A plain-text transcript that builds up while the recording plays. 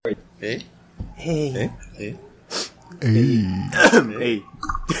Hey. Hey. Hey. Hey. Hey.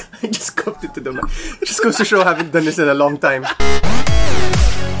 I just coughed into the mic. It just goes to show I haven't done this in a long time.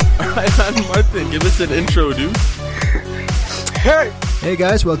 Alright, I'm Martin. Give us an intro, dude. Hey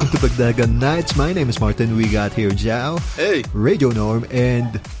guys, welcome to Bodega Nights. My name is Martin. We got here Zhao, Hey. Radio Norm,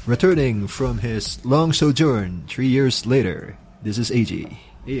 and returning from his long sojourn 3 years later, this is AG.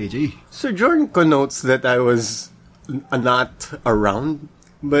 Hey AG. Sojourn connotes that I was not around,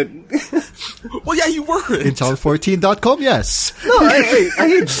 but Well, yeah, you were. In town14.com, yes. no,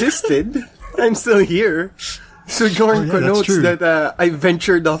 I existed. I'm still here. Sojourn connotes that I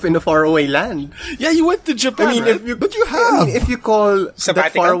ventured off in a faraway land. Yeah, you went to Japan. I mean, right? But you have. if you call that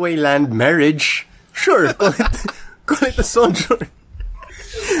Sabbatical? faraway land marriage, sure, call it a sojourn.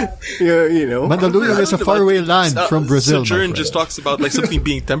 You know. Mandaluyong is a faraway land from Brazil. Sojourn just talks about like something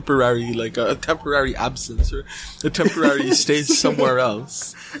being temporary, like a temporary absence or a temporary stay somewhere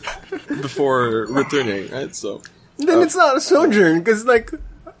else before returning, right? So Then it's not a sojourn, because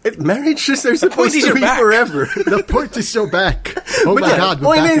marriages are supposed to be forever. The point is so back. Oh But my yeah, god, we're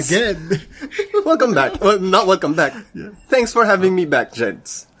point back is- again. Welcome back. Well, not welcome back. Thanks for having me back,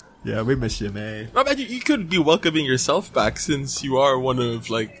 gents. Yeah, we miss you, man. I mean, you could be welcoming yourself back since you are one of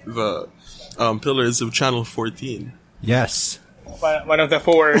like the pillars of Channel 14. Yes. One of the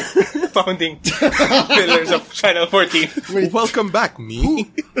four founding pillars of Channel 14. Welcome back,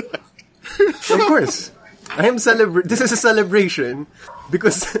 me. Of course. I am this is a celebration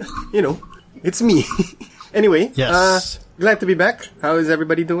because, it's me. Anyway, Yes. glad to be back. How is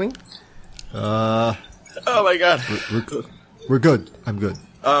everybody doing? Oh my god. We're good. I'm good.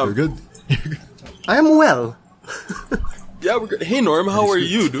 We're good. I am well. Yeah, we're good. Hey Norm, how are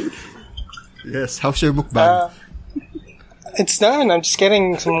you, dude? Yes. How's your mukbang? It's done. I'm just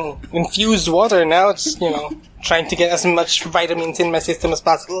getting some infused water now. It's, trying to get as much vitamins in my system as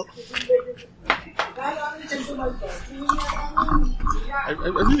possible. I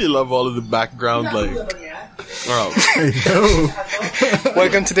really love all of the background, like.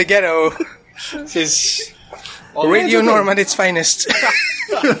 Welcome to the ghetto. This is Radio Norm at its finest.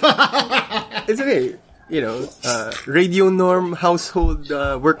 It's okay. Radio Norm household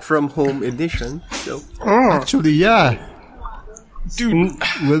work from home edition. So Actually, yeah. Dude,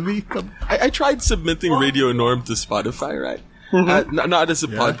 Will we come? I tried submitting Radio Norm to Spotify, right? Not as a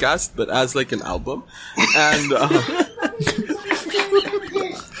podcast, but as like an album. And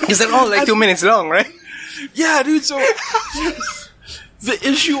Because they're all like 2 minutes long, right? yeah, dude, so the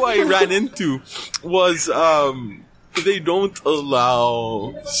issue I ran into was they don't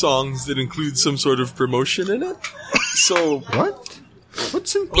allow songs that include some sort of promotion in it. So What?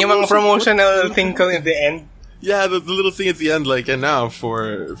 What's in Yung mga promotional thing ko at the end. yeah, the little thing at the end, like, and now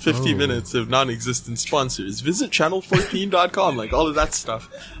for 50 minutes of non-existent sponsors, visit channel14.com, like all of that stuff.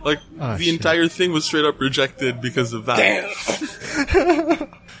 Like, the shit. entire thing was straight up rejected because of that. Damn.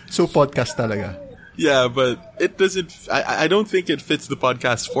 So podcast talaga. Yeah, but it doesn't. I don't think it fits the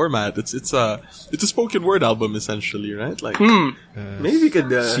podcast format. It's a spoken word album essentially, right? Like, maybe we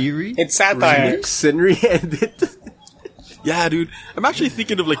could Siri? It's satire. remix and re-edit. yeah, dude. I'm actually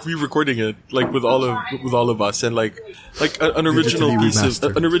thinking of like re-recording it, like with all of us, and like an original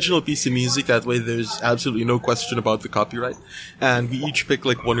Digitally piece of music. That way, there's absolutely no question about the copyright, and we each pick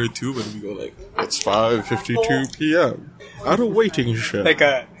like one or two, and we go like, it's 5:52 p.m. at a waiting shed. Like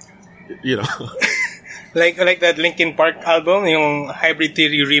like that Linkin Park album, yung Hybrid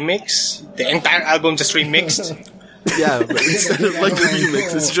Theory remix. The entire album just remixed. Yeah, but instead of like the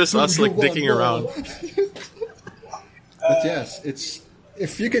remix, it's just us like dicking around. But yes, it's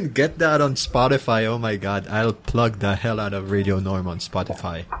if you can get that on Spotify, oh my god, I'll plug the hell out of Radio Norm on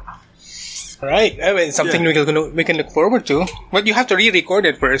Spotify. Right. I mean, something we can look forward to. But you have to re-record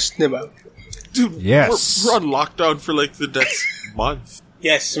it first, diba? Dude, Yes. we're on lockdown for like the next month.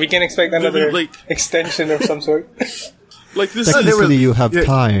 Yes, we can expect another Like- extension of some sort. Like this is Technically, you have yeah.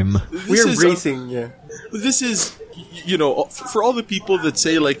 time. We're is, bracing, yeah. this is, for all the people that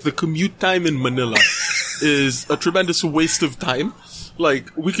say like the commute time in Manila is a tremendous waste of time.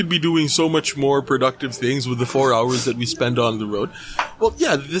 Like, we could be doing so much more productive things with the 4 hours that we spend on the road. Well,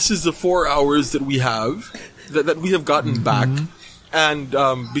 yeah, this is the 4 hours that we have, that we have gotten back. And,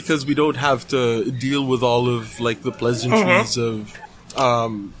 because we don't have to deal with all of, like, the pleasantries of,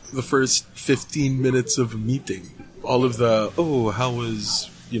 the first 15 minutes of a meeting. All of the, how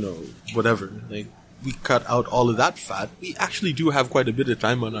was, whatever. Like, we cut out all of that fat. We actually do have quite a bit of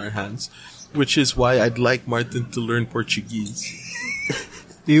time on our hands, which is why I'd like Martin to learn Portuguese.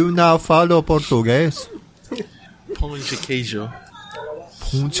 You now follow Portuguese? Pão de queijo.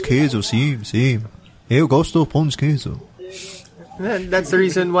 Pão de queijo, sim. Eu gosto de pão de queijo. And that's the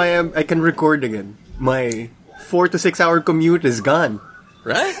reason why I can record again. My 4 to 6 hour commute is gone.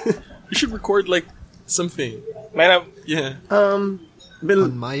 Right? You should record like something. Man, Yeah. Bill,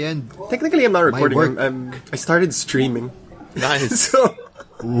 On my end. technically, I'm not recording. work- I started streaming. Nice. So,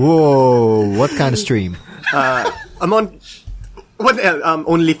 Whoa, what kind of stream? I'm on... What else?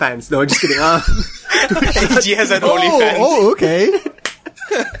 OnlyFans. No, just kidding. AG has an OnlyFans. Oh, okay.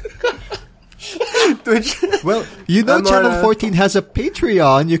 Twitch... Well, you know I'm on Channel a- 14 has a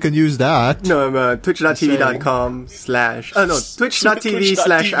Patreon. You can use that. No, I'm twitch.tv.com/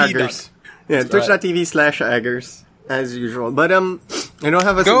 twitch.tv/aggers. Yeah, twitch.tv/aggers, as usual. But, I don't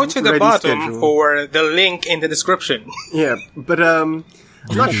have a Go to the ready bottom schedule. for the link in the description. Yeah, but, I'm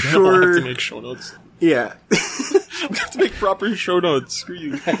not I have to sure... make show notes. Yeah. I have to make proper show notes. Screw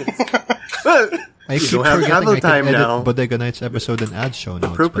you. Well, I keep don't have forgetting travel I can time edit now. Bodega Nights episode and add show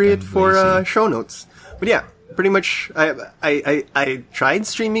notes. appropriate but I'm for lazy. show notes. But yeah, pretty much I tried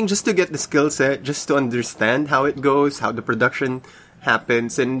streaming just to get the skill set, just to understand how it goes, how the production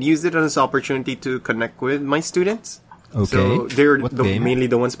happens, and use it as an opportunity to connect with my students. Okay. So they're What game? mainly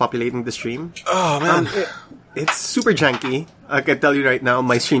the ones populating the stream. Oh man. It's super janky. I can tell you right now,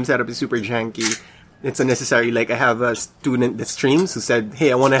 my stream setup is super janky. It's unnecessary. Like, I have a student that streams who said,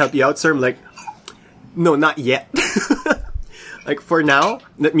 "Hey, I want to help you out, sir." I'm like, "No, not yet." Like, for now,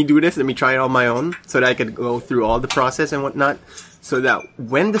 let me do this. Let me try it on my own so that I could go through all the process and whatnot. So that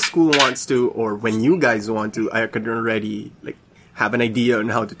when the school wants to, or when you guys want to, I could already, like, have an idea on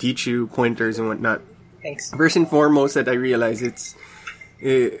how to teach you, pointers and whatnot. Thanks. First and foremost, that I realize it's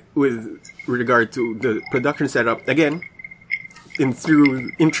with regard to the production setup. Again, in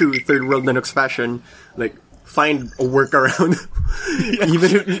true third world Linux fashion, like, find a workaround,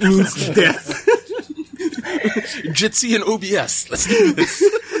 even if it means death. Jitsi and OBS. Let's do this.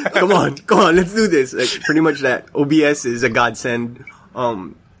 Come on, let's do this. Like, pretty much that. OBS is a godsend.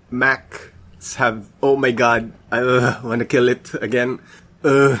 Macs have, oh my god, I want to kill it again.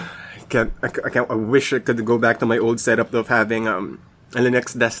 I can't, I wish I could go back to my old setup of having, a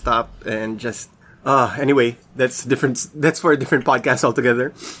Linux desktop and just, anyway, that's for a different podcast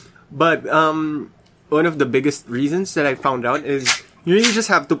altogether. But, one of the biggest reasons that I found out is you really just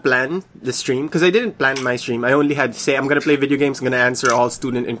have to plan the stream. Because I didn't plan my stream. I only had to say, I'm going to play video games. I'm going to answer all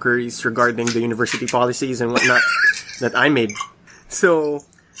student inquiries regarding the university policies and whatnot that I made. So,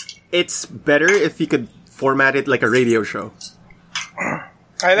 it's better if you could format it like a radio show.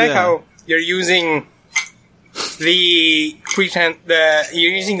 I like Yeah. how you're using the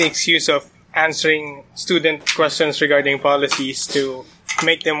you're using the excuse of answering student questions regarding policies to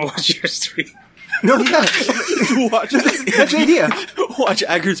make them watch your stream. No, yeah. Watch, That's the idea. watch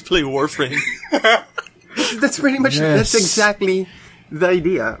Aggers play Warframe. That's pretty much, Yes. that's exactly the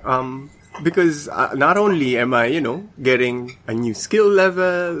idea. Because not only am I, getting a new skill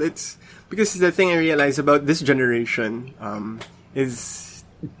level, it's because the thing I realize about this generation, is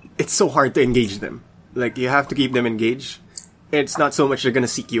it's so hard to engage them. Like, you have to keep them engaged. It's not so much they're gonna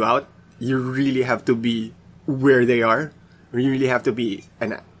seek you out. You really have to be where they are. Or you really have to be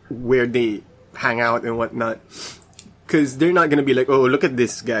where they hang out and whatnot. Because they're not gonna be like, oh, look at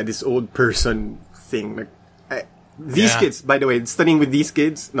this guy, this old person thing. Like, these Yeah. kids, by the way, studying with these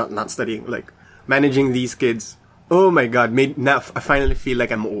kids, not studying, like, managing these kids. Oh my god, now I finally feel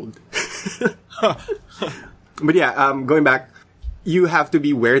like I'm old. But yeah, going back, you have to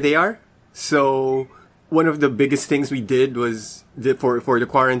be where they are. So, one of the biggest things we did was, for the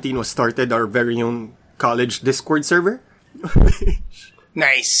quarantine, was started our very own college Discord server.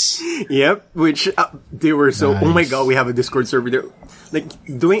 Nice. Yep, which they were so, oh my Nice. god, we have a Discord server. Like,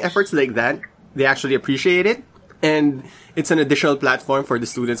 doing efforts like that, they actually appreciate it. And it's an additional platform for the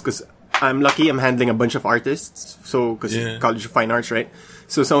students because I'm lucky I'm handling a bunch of artists. So, because Yeah. College of Fine Arts, right?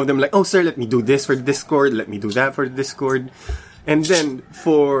 So some of them like, oh sir, let me do this for the Discord, let me do that for the Discord. And then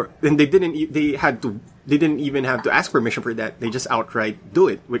they didn't even have to ask permission for that. They just outright do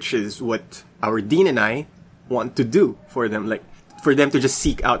it, which is what our dean and I want to do for them. Like, for them to just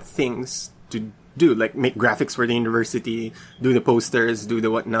seek out things to do, like make graphics for the university, do the posters, do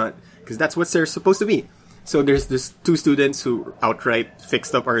the whatnot, because that's what they're supposed to be. So there's this 2 students who outright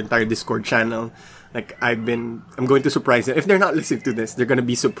fixed up our entire Discord channel. Like, I'm going to surprise them. If they're not listening to this, they're going to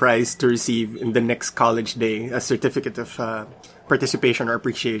be surprised to receive in the next college day a certificate of participation or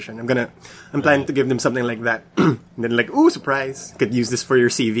appreciation. I'm planning to give them something like that. And then like, ooh, surprise. Could use this for your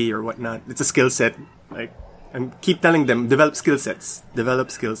CV or whatnot. It's a skill set. Like, and keep telling them, develop skill sets.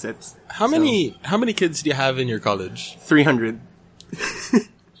 How many kids do you have in your college? 300.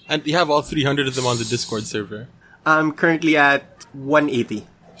 And you have all 300 of them on the Discord server. I'm currently at 180.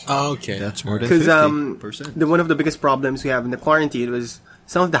 Oh, okay. That's more than Because 50%. one of the biggest problems we have in the quarantine was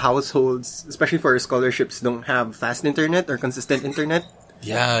some of the households, especially for our scholarships, don't have fast internet or consistent internet.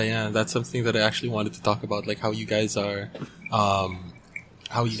 Yeah. That's something that I actually wanted to talk about, like how you guys are,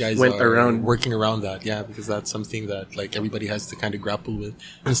 Went are around. working around that. Yeah, because that's something that like everybody has to kind of grapple with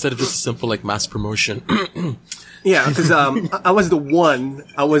instead of just a simple like mass promotion. Yeah, because I was the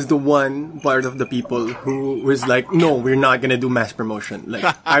one part of the people who was like, no, we're not gonna do mass promotion. Like,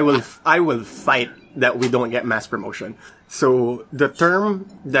 I will fight that we don't get mass promotion. So the term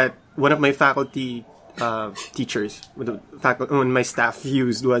that one of my faculty teachers, when my staff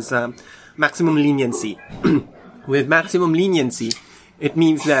used was maximum leniency. With maximum leniency, it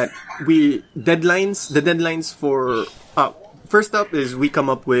means that the deadlines for first up is we come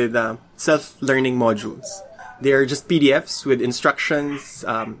up with self-learning modules. They are just PDFs with instructions.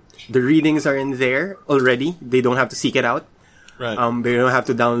 The readings are in there already. They don't have to seek it out. Right. They don't have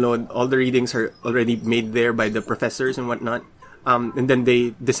to download. All the readings are already made there by the professors and whatnot. And then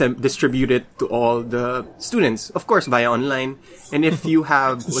they distribute it to all the students, of course, via online. And if you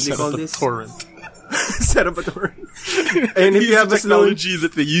have, what do you call this? Torrent. Set up a torrent. And if you have a slow technology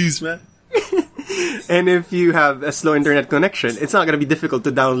that they use, man. And if you have a slow internet connection, it's not going to be difficult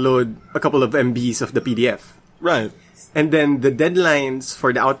to download a couple of MBs of the PDF. Right. And then the deadlines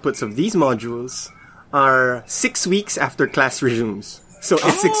for the outputs of these modules are 6 weeks after class resumes. So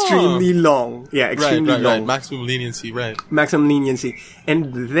it's extremely long. Yeah, extremely long. Right. Maximum leniency, right. Maximum leniency.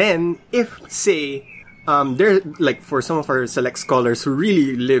 And then if, say, there, like for some of our select scholars who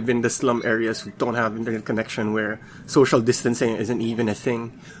really live in the slum areas who don't have internet connection, where social distancing isn't even a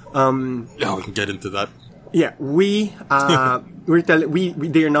thing. Yeah, we can get into that. Yeah,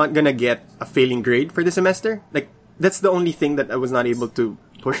 they're not gonna get a failing grade for the semester. Like, that's the only thing that I was not able to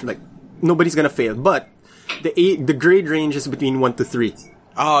push. Like, nobody's gonna fail, but the grade range is between 1 to 3.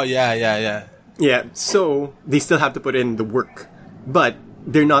 Oh, yeah. Yeah, so they still have to put in the work, but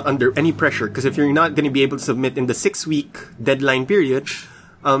they're not under any pressure, because if you're not gonna be able to submit in the 6-week deadline period,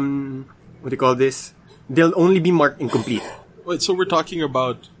 what do you call this? They'll only be marked incomplete. Wait, so we're talking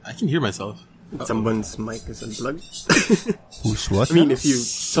about... I can hear myself. Someone's mic is unplugged. Who's what? I mean, if you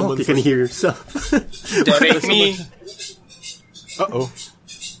talk, you can hear yourself. That ain't me. Uh-oh.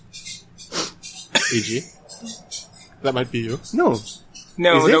 AG? That might be you. No.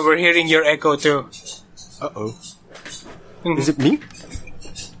 No, Is it? we're hearing your echo too. Uh-oh. Is it me?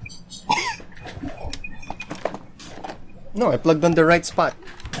 No, I plugged on the right spot.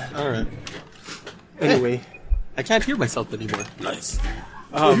 Alright. Anyway. I can't hear myself anymore. Nice.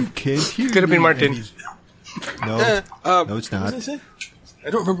 You can't hear Could have been me. Martin. No, no, it's What not. did I say? I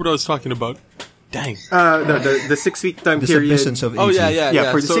don't remember what I was talking about. Dang. The 6-week time The period. submissions of Oh, AG.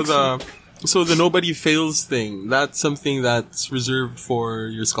 yeah. for the So the nobody fails thing, that's something that's reserved for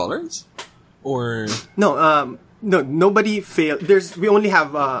your scholars? Or... No, nobody failed. We only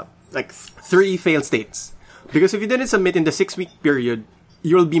have, 3 fail states. Because if you didn't submit in the 6-week period,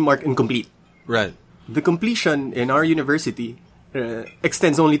 you'll be marked incomplete. Right. The completion in our university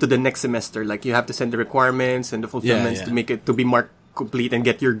extends only to the next semester. Like, you have to send the requirements and the fulfillments Yeah. to make it to be marked complete and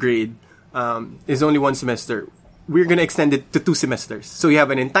get your grade. Is only 1 semester. We're gonna extend it to 2 semesters. So you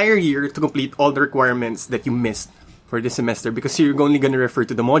have an entire year to complete all the requirements that you missed for this semester, because you're only gonna refer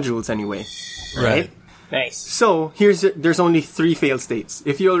to the modules anyway. Right? Nice. So there's only 3 fail states.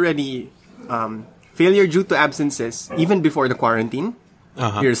 If you already failure due to absences even before the quarantine,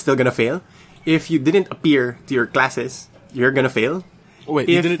 you're still gonna fail. If you didn't appear to your classes, you're gonna fail. Oh, wait,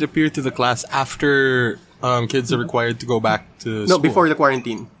 you didn't appear to the class after kids are required to go back to No, school? before the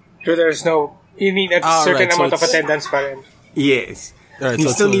quarantine. So there's no... You need a certain right, so amount of it's- attendance pa rin. Yes. Alright, You so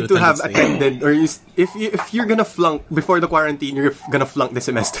it's still still need to have attendance thing. attended, or if you're gonna flunk before the quarantine, you're gonna flunk the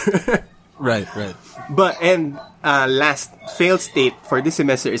semester. Right. Last fail state for this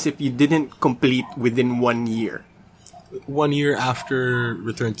semester is if you didn't complete within 1 year. 1 year after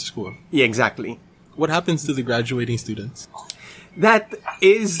return to school. Yeah, exactly. What happens to the graduating students? That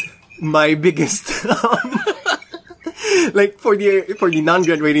is my biggest, like for the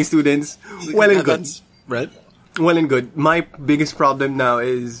non-graduating students. Well and good. Right. Well and good. My biggest problem now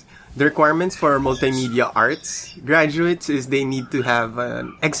is the requirements for multimedia arts graduates is they need to have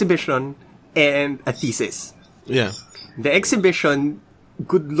an exhibition and a thesis. Yeah. The exhibition,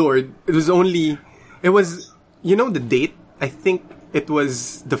 good lord, it was, you know the date? I think it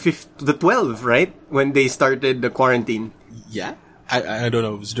was the 12th, right? When they started the quarantine. Yeah? I don't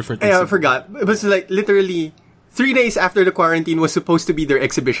know. It was different. I forgot. It was like literally 3 days after the quarantine was supposed to be their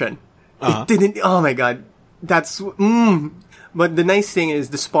exhibition. It didn't, oh my god. But the nice thing is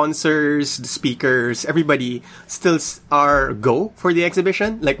the sponsors, the speakers, everybody still are go for the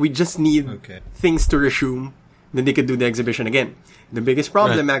exhibition. Like, we just need things to resume, then they could do the exhibition again. The biggest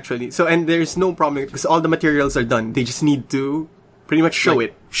problem, actually, and there's no problem because all the materials are done. They just need to pretty much show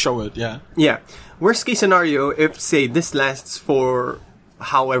it. Show it, yeah. Yeah. Worst case scenario, if, say, this lasts for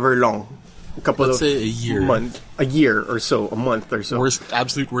however long, Let's say a year. A year or so, a month or so.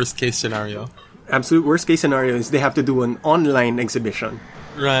 Absolute worst case scenario. Absolute worst case scenario is they have to do an online exhibition.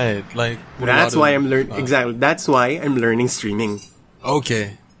 Right, like... That's why I'm learning... Exactly. That's why I'm learning streaming.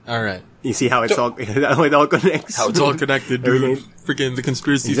 Okay. Alright. You see how it's how it all connects? How it's all connected, dude. Freaking the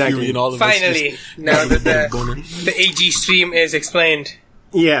conspiracy theory and all of Finally, now that the AG stream is explained.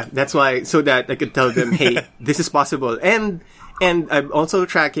 Yeah, that's why, so that I could tell them, hey, this is possible. And I'm also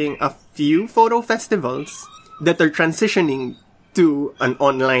tracking a few photo festivals that are transitioning to an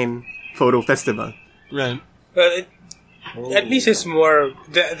online photo festival. Right. Well, at least it's more,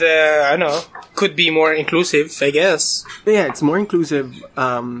 I don't know, could be more inclusive, I guess. Yeah, it's more inclusive.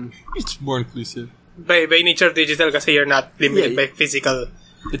 It's more inclusive. By nature of digital, kasi you're not limited by physical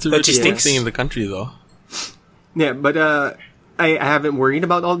It's a logistics thing in the country, though. Yeah, but I haven't worried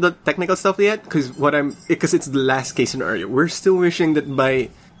about all the technical stuff yet, because it's the last case scenario. We're still wishing that by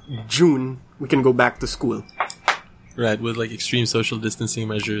June we can go back to school. Right, with like extreme social distancing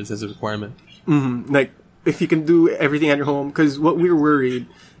measures as a requirement. Mm-hmm. Like, if you can do everything at home, because what we're worried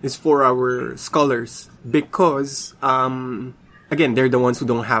is for our scholars, because again, they're the ones who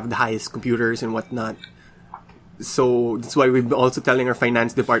don't have the highest computers and whatnot. So that's why we're also telling our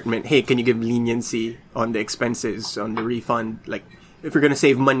finance department, hey, can you give leniency on the expenses, on the refund? Like, if we're gonna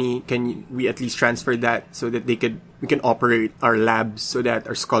save money, can we at least transfer that so that we can operate our labs so that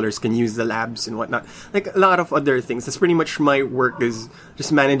our scholars can use the labs and whatnot. Like a lot of other things. That's pretty much my work, is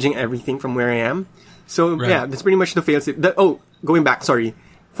just managing everything from where I am. So yeah, that's pretty much the fail-safe. Going back, sorry.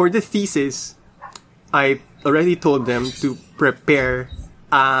 For the thesis, I already told them to prepare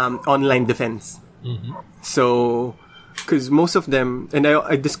online defense. Mm-hmm. So, because most of them, and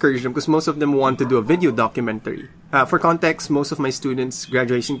I discourage them because most of them want to do a video documentary. For context, most of my students,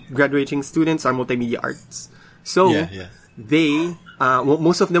 graduating students, are multimedia arts. So, they,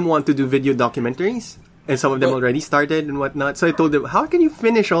 most of them want to do video documentaries, and some of them already started and whatnot. So I told them, how can you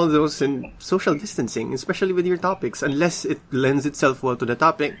finish all those in social distancing, especially with your topics, unless it lends itself well to the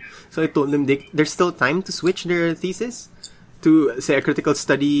topic? So I told them there's still time to switch their thesis to, say, a critical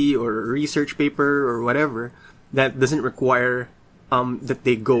study or a research paper or whatever that doesn't require that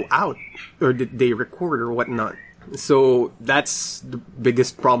they go out or that they record or whatnot. So that's the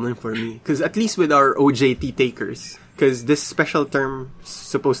biggest problem for me. Because at least with our OJT takers, because this special term is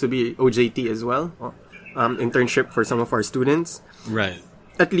supposed to be OJT as well, internship for some of our students. Right.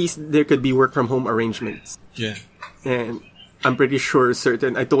 At least there could be work from home arrangements. Yeah. And I'm pretty sure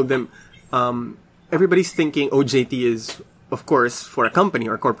I told them, everybody's thinking OJT is, of course, for a company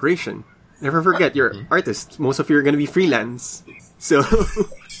or a corporation. Never forget, you're artists. Most of you are going to be freelance. So,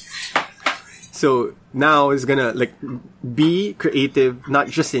 so now is going to be creative, not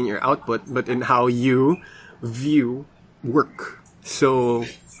just in your output, but in how you view work. So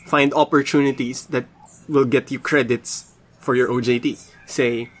find opportunities that will get you credits for your OJT.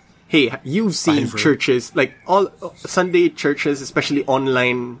 Say, hey, you've seen churches, like all Sunday churches, especially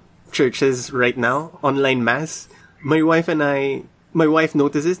online churches right now, online mass. My wife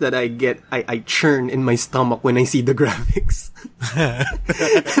notices that I churn in my stomach when I see the graphics.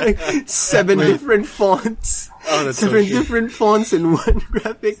 Seven different fonts. Oh, that's different fonts in one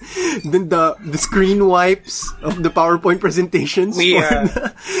graphic. Then the screen wipes of the PowerPoint presentations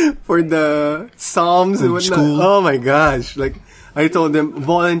for the Psalms and whatnot. School. Oh my gosh. I told them,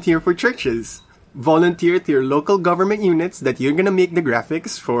 volunteer for churches. Volunteer to your local government units that you're gonna make the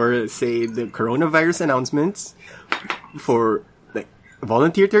graphics for, say, the coronavirus announcements. For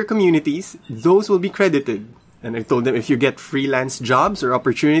volunteer to your communities, those will be credited. And I told them, if you get freelance jobs or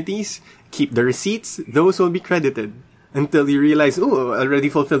opportunities, keep the receipts, those will be credited. Until you realize, I already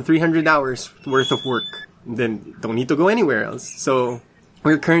fulfilled 300 hours worth of work. Then don't need to go anywhere else. So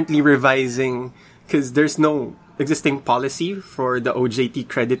we're currently revising, because there's no existing policy for the OJT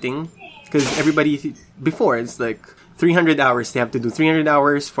crediting. Because everybody, before, it's 300 hours, they have to do 300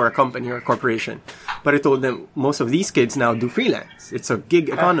 hours for a company or a corporation. But I told them, most of these kids now do freelance. It's a gig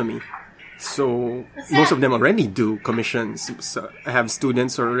economy. So, most of them already do commissions. So, I have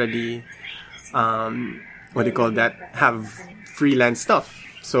students already, have freelance stuff.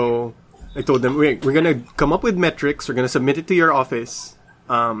 So, I told them, we're gonna come up with metrics, we're gonna submit it to your office,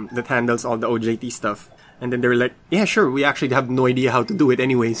 that handles all the OJT stuff. And then they were like, yeah, sure, we actually have no idea how to do it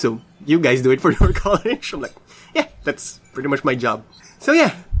anyway, so you guys do it for your college. I'm like, yeah, that's pretty much my job. So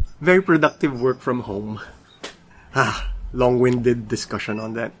yeah, very productive work from home. Long-winded discussion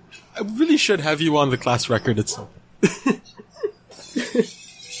on that. I really should have you on the class record itself.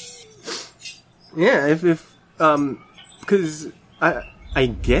 Yeah, because I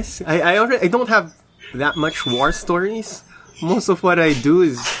guess I don't have that much war stories. Most of what I do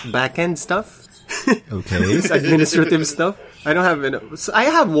is back-end stuff. Okay. It's administrative stuff. I don't have so I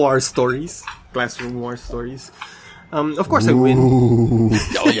have war stories, classroom war stories. Of course I win.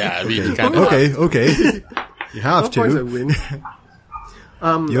 Oh yeah, I mean, kind of. Okay. You have Of course I to. win. You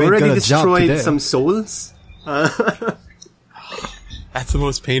ain't Already gonna jump destroyed today. some souls. That's the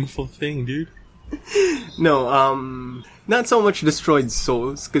most painful thing, dude. No, not so much destroyed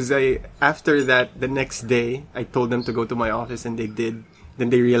souls, because after that, the next day, I told them to go to my office and they did. Then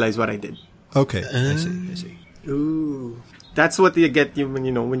they realized what I did. Okay, I see. Ooh. That's what you get when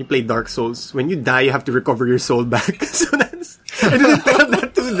you play Dark Souls. When you die, you have to recover your soul back. So I didn't tell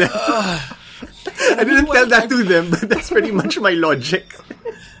that to them. I didn't tell that to them, but that's pretty much my logic.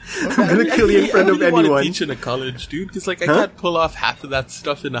 I'm gonna kill you in front of I want to anyone. teach in a college, dude, because I can't pull off half of that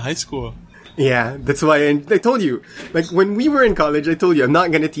stuff in a high school. Yeah, that's why I told you. Like, when we were in college, I told you I'm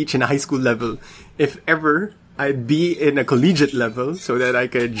not gonna teach in a high school level. If ever, I'd be in a collegiate level so that I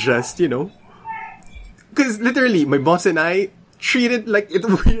could just, because literally, my boss and I treat it like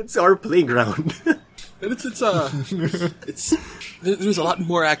it's our playground. And there's a lot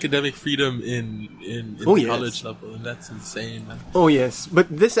more academic freedom in Oh, the yes. college level, and that's insane, man. Oh yes, but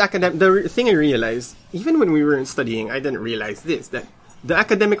the thing I realized, even when we were studying, I didn't realize this, that the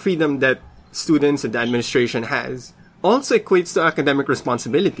academic freedom that students and the administration has also equates to academic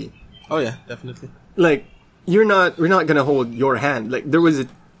responsibility. Oh yeah, definitely. Like, we're not gonna hold your hand. Like, there was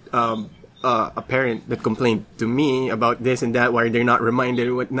a parent that complained to me about this and that, why they're not reminded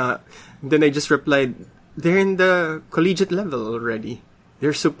and whatnot. Then I just replied, they're in the collegiate level already.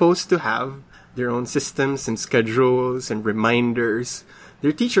 They're supposed to have their own systems and schedules and reminders.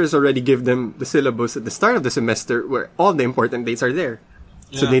 Their teachers already give them the syllabus at the start of the semester where all the important dates are there.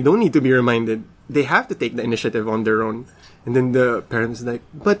 So Yeah. they don't need to be reminded. They have to take the initiative on their own. And then the parents like,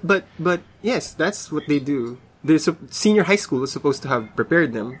 but yes, that's what they do. Senior high school is supposed to have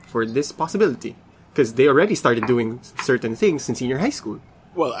prepared them for this possibility. Because they already started doing certain things in senior high school.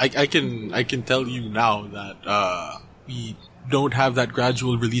 Well, I can tell you now that we don't have that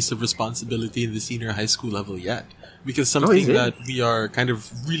gradual release of responsibility in the senior high school level yet. Because something is it? that we are kind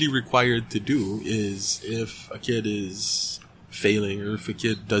of really required to do is if a kid is failing or if a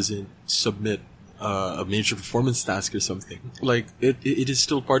kid doesn't submit a major performance task or something, like it is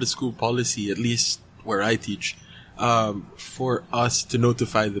still part of school policy, at least where I teach, for us to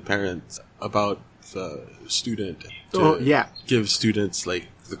notify the parents about the student. To give students like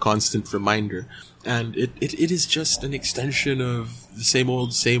the constant reminder. And it is just an extension of the same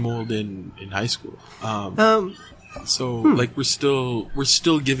old in high school. Like we're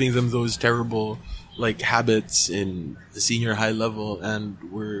still giving them those terrible like habits in the senior high level, and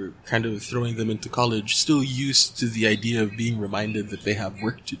we're kind of throwing them into college still used to the idea of being reminded that they have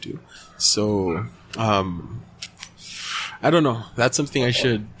work to do. So I don't know. That's something I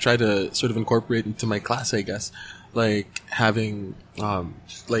should try to sort of incorporate into my class, I guess. Like having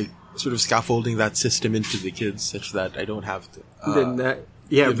like sort of scaffolding that system into the kids such that I don't have to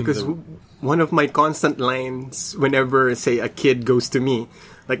Yeah, because one of my constant lines whenever, say, a kid goes to me,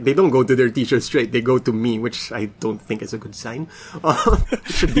 like, they don't go to their teacher straight, they go to me, which I don't think is a good sign.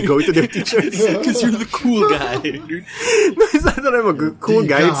 Should be go to their teachers. Because you're the cool guy, dude. No, it's not that I'm a cool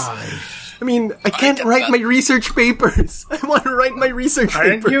guy. I mean, I can't write my research papers. I want to write my research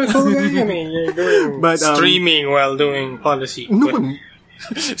Aren't papers. you a cool guy? I mean, you're doing But, streaming while doing policy. No,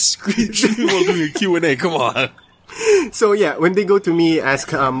 Screaming while doing a Q&A, come on. So yeah, when they go to me,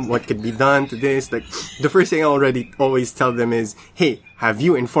 ask what could be done to this, like, the first thing I always tell them is, hey, have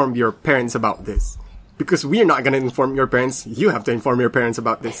you informed your parents about this? Because we're not gonna inform your parents, you have to inform your parents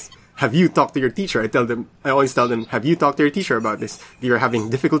about this. Have you talked to your teacher? I always tell them, have you talked to your teacher about this? You're having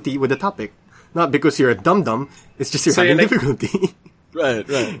difficulty with the topic. Not because you're a dum-dum, it's just you're having difficulty. Right.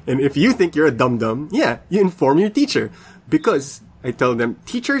 And if you think you're a dum-dum, yeah, you inform your teacher. Because I tell them,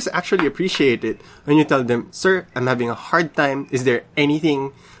 teachers actually appreciate it when you tell them, sir, I'm having a hard time. Is there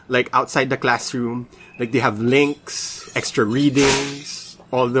anything like outside the classroom? Like, they have links, extra readings,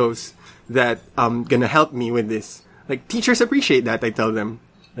 all those that gonna help me with this. Like, teachers appreciate that, I tell them.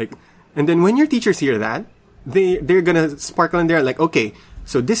 Like, and then when your teachers hear that, they're gonna sparkle in there like, okay,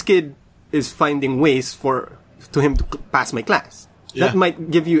 so this kid is finding ways to him to pass my class. Yeah. That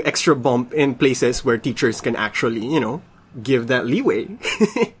might give you extra bump in places where teachers can actually, give that leeway.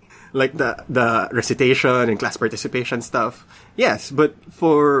 like the recitation and class participation stuff. Yes, but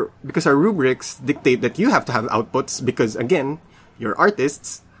because our rubrics dictate that you have to have outputs because again, you're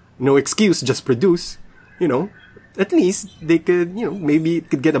artists, no excuse, just produce, at least they could, maybe it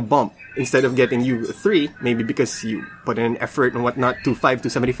could get a bump instead of getting you a 3, maybe because you put in effort and whatnot, 2.5 to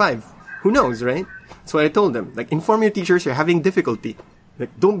 75. Who knows, right? That's what I told them. Like, inform your teachers you're having difficulty.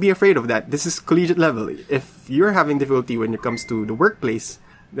 Like, don't be afraid of that. This is collegiate level. If you're having difficulty when it comes to the workplace,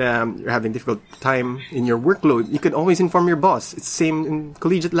 you're having difficult time in your workload, you can always inform your boss. It's same in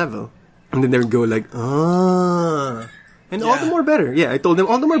collegiate level. And then they would go like, and all the more better. Yeah, I told them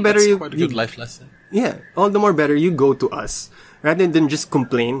all the more better. That's quite a good life lesson. Yeah, all the more better you go to us rather than just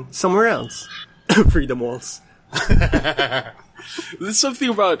complain somewhere else. Freedom walls. There's something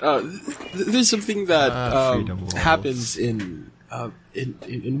about there's something that happens in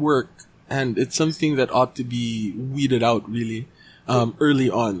work, and it's something that ought to be weeded out really early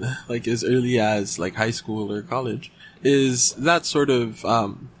on, like as early as like high school or college, is that sort of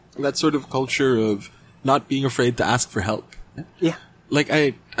culture of not being afraid to ask for help. Yeah. Like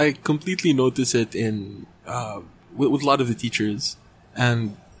I completely notice it in with a lot of the teachers,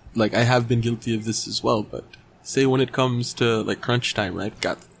 and like I have been guilty of this as well. But say when it comes to like crunch time, right?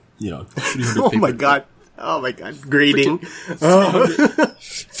 Got 300 Oh papers. my god, grading.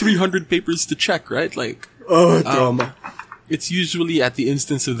 300 papers to check, right? Like drama. It's usually at the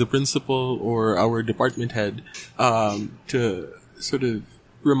instance of the principal or our department head to sort of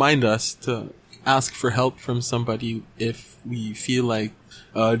remind us to ask for help from somebody if we feel like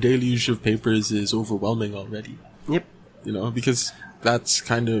a deluge of papers is overwhelming already. Yep. Because that's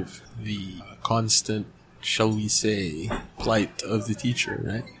kind of the constant, shall we say, plight of the teacher,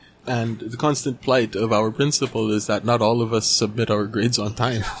 right? And the constant plight of our principal is that not all of us submit our grades on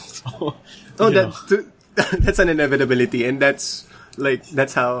time. That's an inevitability, and that's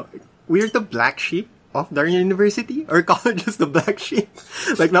how we're the black sheep of Darien University. Our college is the black sheep.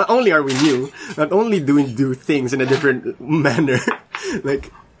 Like, not only are we new, not only do we do things in a different manner,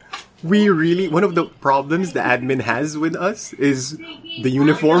 like, one of the problems the admin has with us is the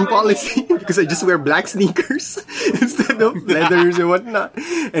uniform policy, because I just wear black sneakers instead of leathers and whatnot.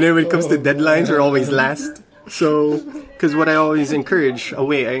 And then when it comes to deadlines, we're always last. So, because what I always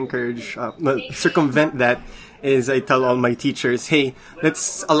circumvent that is I tell all my teachers, hey,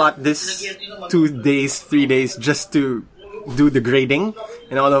 let's allot this 2 days, 3 days just to do the grading.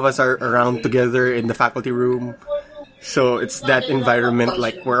 And all of us are around together in the faculty room. So it's that environment,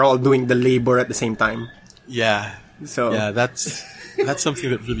 like we're all doing the labor at the same time. Yeah. So yeah, that's something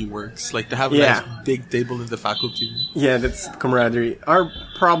that really works. Like to have a nice big table in the faculty room. Yeah, that's camaraderie. Our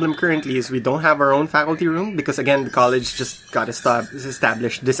problem currently is we don't have our own faculty room because again, the college just got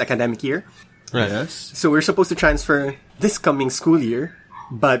established this academic year. Right. Yes. So we're supposed to transfer this coming school year,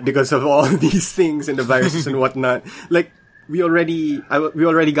 but because of all these things and the viruses and whatnot, like we already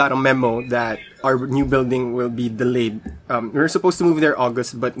got a memo that our new building will be delayed. We were supposed to move there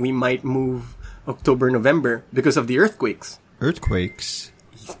August, but we might move October, November because of the earthquakes. Earthquakes?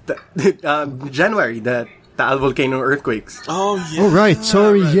 January, the Taal volcano earthquakes. Oh, yeah. Oh, right.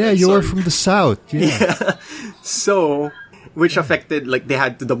 Sorry. Right, yeah, right. you're from the south. Yeah. So, which affected, like, they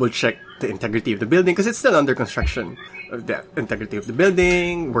had to double check the integrity of the building because it's still under construction. The integrity of the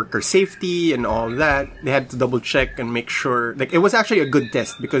building, worker safety, and all that. They had to double check and make sure, like, it was actually a good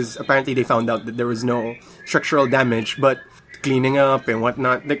test because apparently they found out that there was no structural damage, but cleaning up and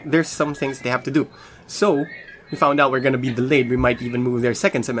whatnot, like, there's some things they have to do. So, we found out we're gonna be delayed. We might even move there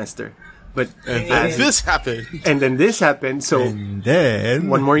second semester. But And then this happened. And then this happened, so And then...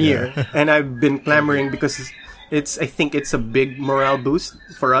 one more year. And I've been clamoring because I think it's a big morale boost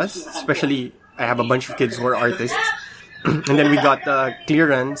for us. Especially, I have a bunch of kids who are artists. And then we got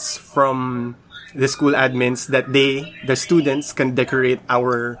clearance from the school admins that the students can decorate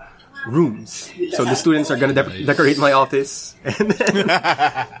our rooms. So the students are gonna decorate my office. And then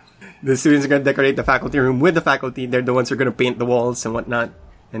the students are gonna decorate the faculty room with the faculty. They're the ones who are gonna paint the walls and whatnot.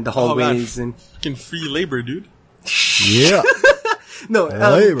 And the hallways and Fucking free labor, dude. Yeah. no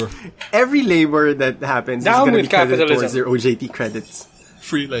Labor. every labor that happens Down is going to with be credited capitalism. towards their OJT credits.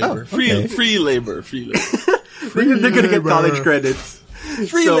 Free labor. okay. Free labor. They're going to get labor. college credits.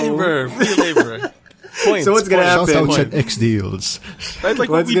 Free So- labor. Points. So what's gonna points. happen? Shoutouts and X deals. Right, like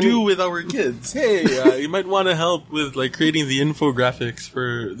what What's we gonna- do with our kids. Hey, you might want to help with like creating the infographics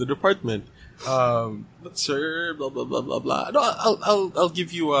for the department. But sir, blah blah blah blah blah. No, I'll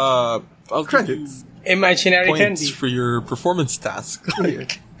give you Credits. Imaginary points candy. for your performance task.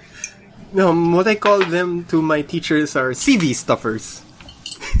 No, what I call them to my teachers are CV stuffers.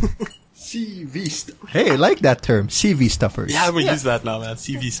 CV Hey, I like that term. CV stuffers. Yeah, I'm gonna use that now, man.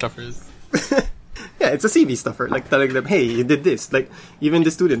 CV stuffers. Yeah, it's a CV stuffer. Like telling them, hey, you did this. Like, even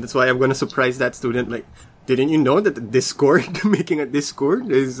the student, that's why I'm gonna surprise that student. Like, didn't you know that the Discord, making a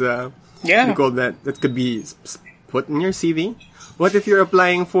Discord is, you call that could be put in your CV? What if you're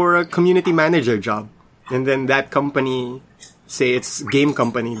applying for a community manager job? And then that company, say it's game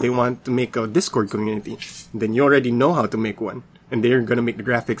company, they want to make a Discord community. Then you already know how to make one. And they're gonna make the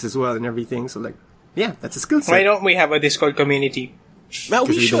graphics as well and everything. So like, yeah, that's a skill set. Why don't we have a Discord community? Well,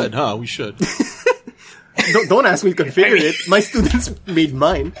 we should, huh? We should. Don't ask me to configure it. My students made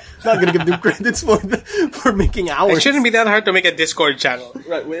mine. Not gonna give them credits for making ours. It shouldn't be that hard to make a Discord channel.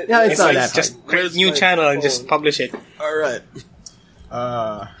 Right. Yeah, it's not that just hard. create a new channel and just publish it. All right.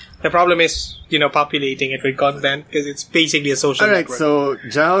 The problem is, populating it with content because it's basically a social Alright, network. so,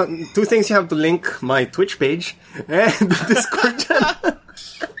 Jao, 2 things you have to link: my Twitch page and the Discord channel.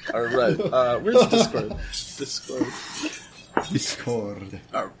 All right. Where's Discord? Discord.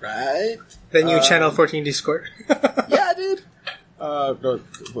 All right. The new Channel 14 Discord. Yeah, dude. No.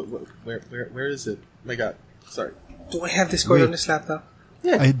 Where is it? My God. Sorry. Do I have Discord Wait. on this laptop?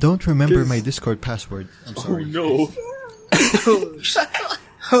 I don't remember my Discord password. I'm Oh sorry. no.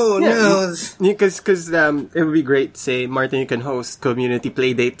 Oh no! Because it would be great, say, Martin, you can host community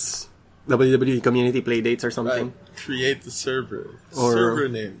playdates, WWE community playdates or something. Right. Create the server. Or- Server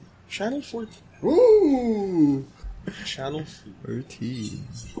name. Channel 14. Ooh. Channel 13.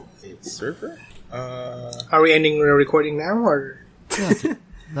 server? Are we ending the recording now, or?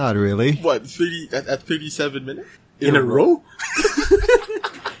 Not really. What, 30 at 37 minutes? In a row?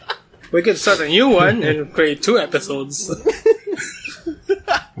 We could start a new one and create 2 episodes.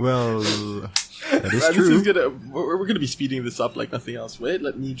 Well, that is This true. is we're gonna be speeding this up like nothing else. Wait,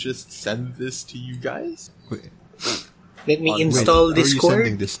 let me just send this to you guys. Wait, Let me wait, install who are you Discord.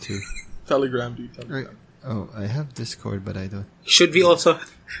 sending this to? Telegram, dude. Right. Telegram. Oh, I have Discord, but I don't. Should we also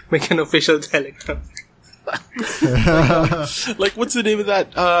make an official Telegram? Like, what's the name of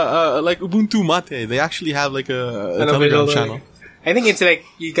that? Like Ubuntu Mate. They actually have like a An Telegram official channel. I think it's like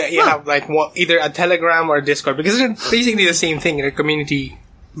you have like either a Telegram or a Discord because they're basically the same thing. They're community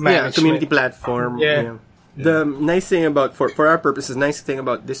management. Community platform. Yeah. The nice thing about, for our purposes, nice thing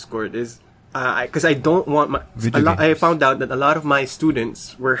about Discord is, because I don't want I found out that a lot of my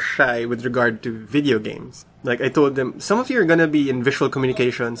students were shy with regard to video games. Like, I told them, some of you are gonna be in visual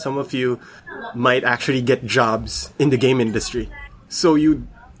communication, some of you might actually get jobs in the game industry. So you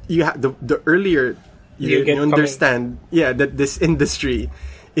have the earlier you understand, that this industry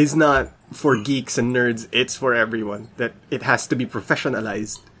is not for geeks and nerds, it's for everyone. That it has to be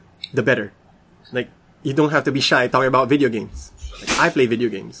professionalized, the better. Like, you don't have to be shy talking about video games. Like, I play video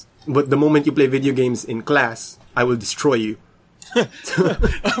games. But the moment you play video games in class, I will destroy you.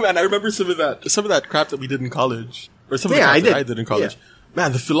 Oh man, I remember some of that crap that we did in college, or some of the crap that I did in college. Yeah.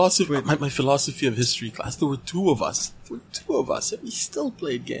 Man, the philosophy, my philosophy of history class, there were 2 of us. And we still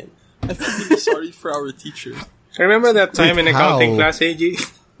played game. I feel really sorry for our teacher. Remember that time in accounting how? class, AG?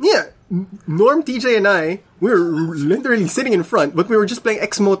 Yeah, Norm, TJ, and I, we were literally sitting in front, but we were just playing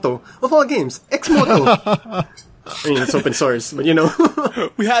X-Moto. Of all games, X-Moto. I mean, it's open source, but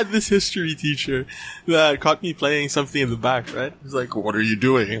We had this history teacher that caught me playing something in the back, right? He's like, "What are you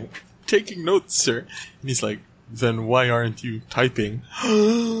doing?" "Taking notes, sir." And he's like, "Then why aren't you typing?"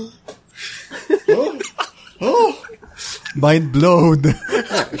 Mind blown.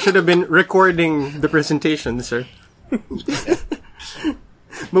 I should have been recording the presentation, sir.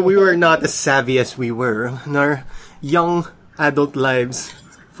 But we were not as savvy as we were in our young adult lives,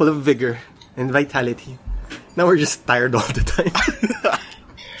 full of vigor and vitality. Now we're just tired all the time.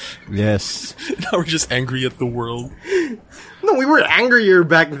 Yes. Now we're just angry at the world. No, we were angrier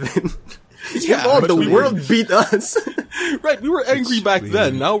back then. Yeah, the world beat us. Right, we were angry back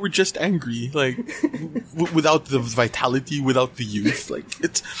Explain. then. Now we're just angry, like without the vitality, without the youth. Like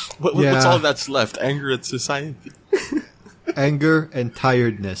what's Yeah. all that's left? Anger at society. Anger and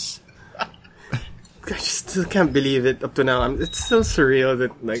tiredness. I just still can't believe it up to now. It's still surreal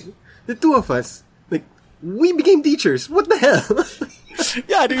that, like, the 2 of us, like, we became teachers. What the hell?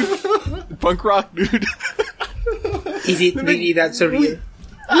 Yeah, dude. Punk rock, dude. Is it really that surreal?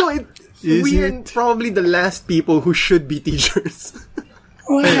 No, Is we are it? probably the last people who should be teachers.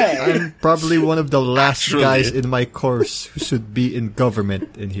 Why? I'm probably one of the last Actually. guys in my course who should be in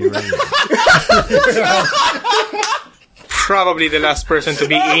government in here right now. Probably the last person to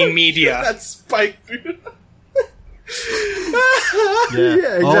be in media. That's Spike, dude.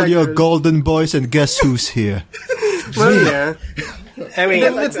 Yeah. All your golden boys, and guess who's here? Well, yeah. I mean,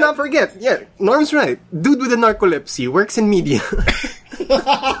 Then let's not forget. Yeah, Norm's right. Dude with the narcolepsy works in media.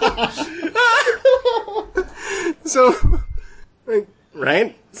 So, like,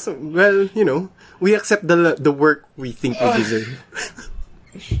 right? So, well, we accept the work we think we deserve.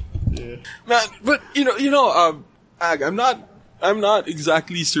 Man, but Ag, I'm not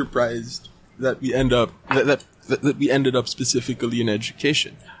exactly surprised that we end up that we ended up specifically in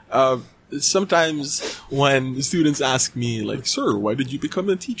education. Sometimes when students ask me, like, "Sir, why did you become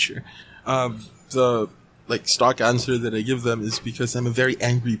a teacher?" The stock answer that I give them is because I'm a very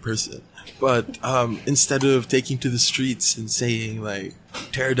angry person. But instead of taking to the streets and saying, like,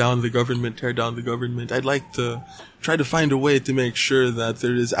 tear down the government, I'd like to try to find a way to make sure that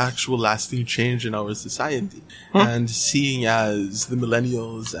there is actual lasting change in our society. And seeing as the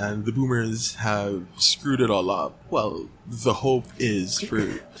millennials and the boomers have screwed it all up, well, the hope is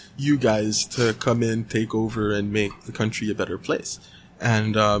for you guys to come in, take over, and make the country a better place.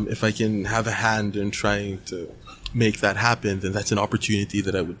 And if I can have a hand in trying to make that happen, then that's an opportunity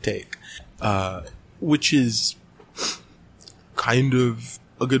that I would take. Which is kind of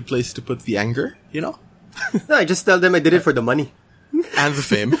a good place to put the anger, No, I just tell them I did it for the money. And the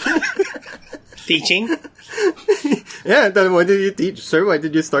fame. Teaching? Yeah, tell them, why did you teach? Sir, why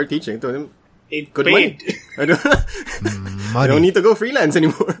did you start teaching? Tell them, good money. I don't need to go freelance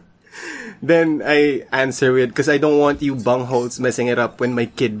anymore. Then I answer with, because I don't want you bungholes messing it up when my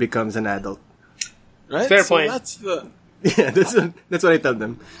kid becomes an adult. Right? Fair so point. That's the... Yeah, that's what I tell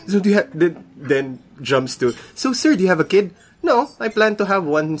them. So do you then jumps to, so sir, do you have a kid? No, I plan to have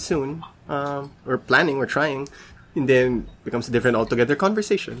one soon. We're trying. And then becomes a different altogether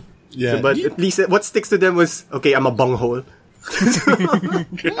conversation. Yeah. So, but at least what sticks to them was, okay, I'm a bunghole.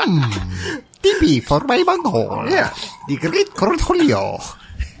 TP for my bunghole. Yeah. The great Cornholio.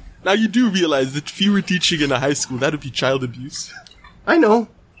 Now you do realize that if you were teaching in a high school, that would be child abuse. I know.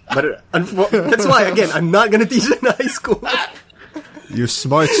 But that's why, again, I'm not gonna teach in high school. You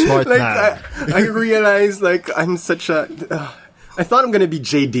smart Like, man. I realized, like, I'm such a... I thought I'm gonna be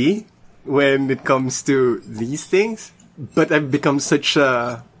JD when it comes to these things, but I've become such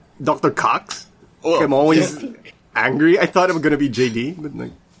a Dr. Cox. I'm always angry. I thought I'm gonna be JD, but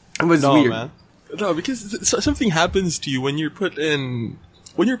like, it was weird. Man. No, because something happens to you when you're put in...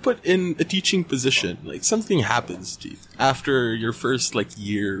 When you're put in a teaching position, like, something happens to you. After your first,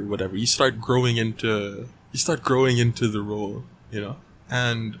 year or whatever, you start growing into the role,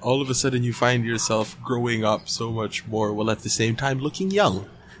 And all of a sudden you find yourself growing up so much more, while at the same time looking young.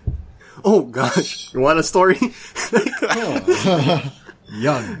 Oh gosh. You want a story?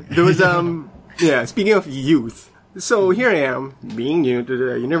 Young. There was, speaking of youth. So here I am, being new to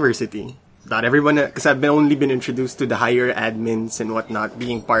the university. Not everyone, because I've only been introduced to the higher admins and whatnot,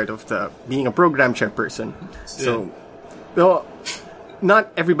 being a program chairperson. So,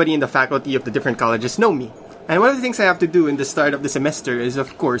 not everybody in the faculty of the different colleges know me. And one of the things I have to do in the start of the semester is,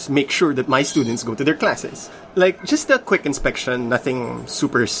 of course, make sure that my students go to their classes. Like, just a quick inspection, nothing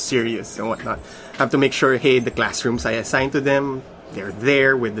super serious and whatnot. I have to make sure, hey, the classrooms I assigned to them, they're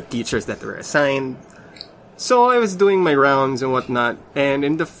there with the teachers that were assigned. So I was doing my rounds and whatnot, and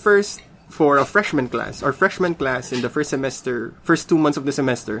for a freshman class, our freshman class in the first 2 months of the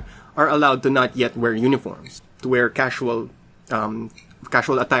semester, are allowed to not yet wear uniforms, to wear casual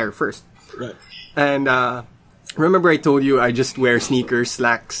attire first. Right. And remember I told you I just wear sneakers,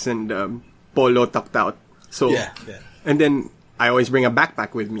 slacks, and polo tucked out. So Yeah. And then I always bring a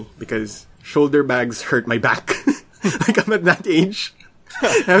backpack with me because shoulder bags hurt my back. Like, I'm at that age,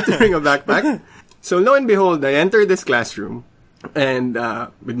 I have to bring a backpack. So lo and behold, I enter this classroom. And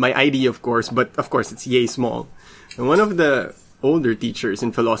with my ID, of course, but of course it's yay small. And one of the older teachers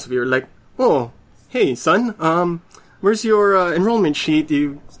in philosophy were like, "Oh, hey son, where's your enrollment sheet?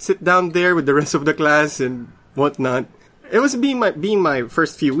 You sit down there with the rest of the class and whatnot." It was being my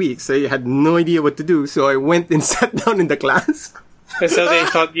first few weeks. I had no idea what to do, so I went and sat down in the class. So they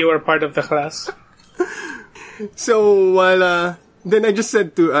thought you were part of the class. So while then I just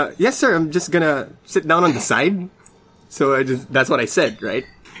said to yes sir, I'm just gonna sit down on the side. So that's what I said, right?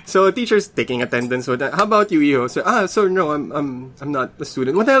 So a teacher's taking attendance with that. How about you, Iho? So no, I'm not a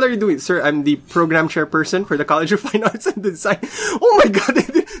student. What the hell are you doing? Sir, I'm the program chairperson for the College of Fine Arts and Design. Oh my god,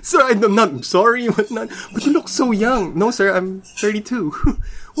 sir, I'm sorry, whatnot. But you look so young. No, sir, I'm 32.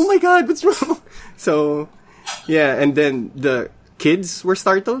 Oh my god, what's wrong? So, yeah, and then the kids were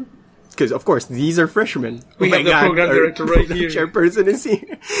startled. Because, of course, these are freshmen. We have the program director right here. Chairperson is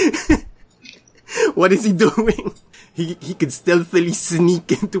here. What is he doing? He could stealthily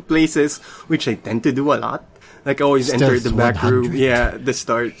sneak into places, which I tend to do a lot. Like, I always enter the back room. Yeah, the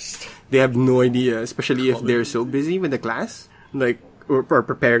start. They have no idea, especially if they're so busy with the class. Like, or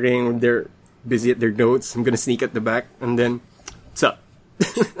preparing, or they're busy at their notes. I'm gonna sneak at the back, and then, what's up?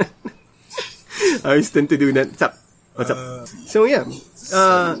 I always tend to do that. What's up? What's up? So yeah,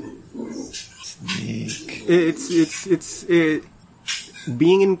 it's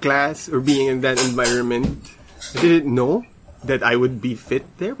being in class or being in that environment. I didn't know that I would be fit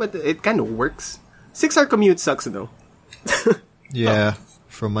there, but it kind of works. 6-hour commute sucks though. Yeah,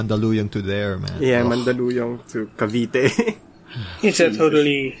 from Mandaluyong to there, man. Yeah, Oh. Mandaluyong to Cavite. It's a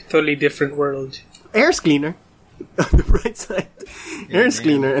totally different world. Air's cleaner. On the bright side, air's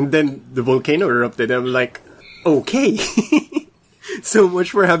cleaner, and then the volcano erupted. I'm like, okay, so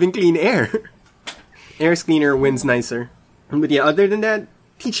much for having clean air. Air's cleaner, wind's nicer. But yeah, other than that,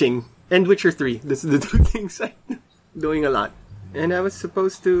 teaching and Witcher 3. This is the two things I'm doing a lot. And I was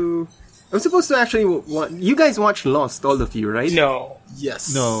supposed to actually. You guys watched Lost, all of you, right? No.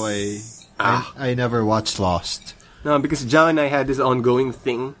 Yes. No, I never watched Lost. No, because John and I had this ongoing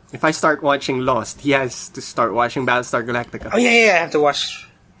thing. If I start watching Lost, he has to start watching Battlestar Galactica. Oh yeah, I have to watch.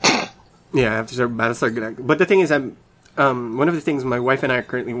 Yeah, I have to start Battlestar Galactica. But the thing is, I'm one of the things my wife and I are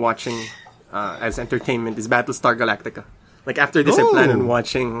currently watching as entertainment is Battlestar Galactica. Like after this, I plan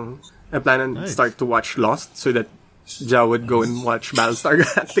on start to watch Lost so that Ja would go and watch Battlestar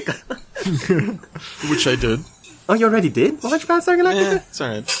Galactica. Which I did. Oh, you already did watch Battlestar Galactica? Yeah, it's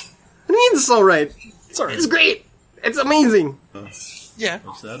alright. What do you mean it's alright? It's alright. It's great. It's amazing. Yeah.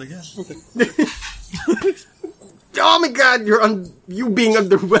 Watch that again. Oh my god, you being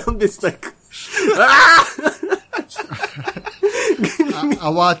underwhelmed is like I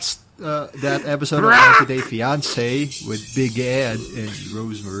watched that episode of 90 Day Fiancé with Big Ed and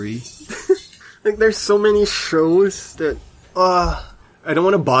Rosemary. like there's so many shows that I don't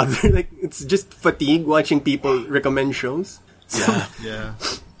want to bother. Like it's just fatigue watching people recommend shows. Yeah. Yeah.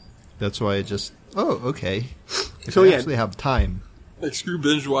 That's why I just... Oh, okay. If So I yeah. actually have time. Like, screw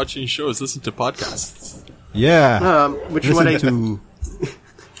binge watching shows, listen to podcasts. Yeah. Which one Listen to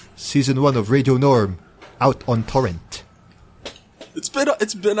Season 1 of Radio Norm out on torrent. It's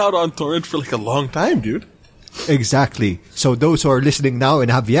been out on torrent for like a long time, dude. Exactly. So those who are listening now and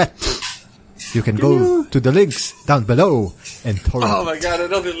have yet, you can go to the links down below and torrent. Oh my god,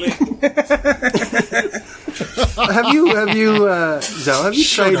 another link.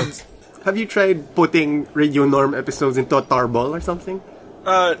 Have you tried putting Radio Norm episodes into a tarball or something?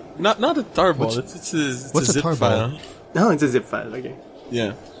 Not a tarball. It's a what's a zip tarball? file. No, it's a zip file. Okay.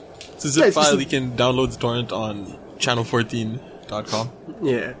 Yeah. It's a zip it's just file. a- You can download the torrent on channel14.com.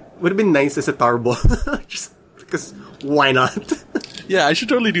 Yeah, would have been nice as a tarball, just because why not? Yeah, I should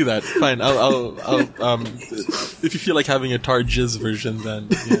totally do that. Fine. I'll if you feel like having a tar jizz version, then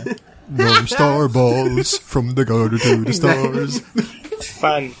yeah. No star balls from the garden to the stars.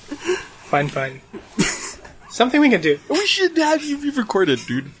 Fun. Something we can do. We should have you re-recorded,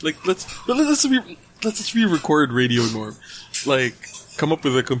 dude. Like let's re-record Radio Norm. Like come up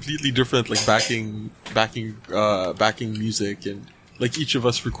with a completely different like backing music, and like each of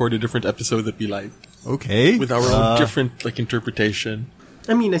us record a different episode that we like Okay. with our own different like interpretation.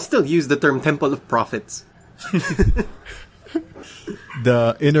 I mean, I still use the term Temple of Prophets.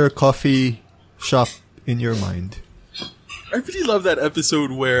 The inner coffee shop in your mind. I really love that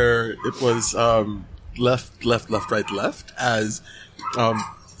episode where it was left, right, as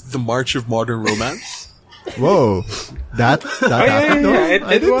the March of Modern Romance. Whoa. That happened though? It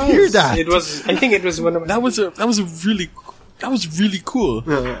I didn't was. hear that. It was. I think it was one of. That was really cool.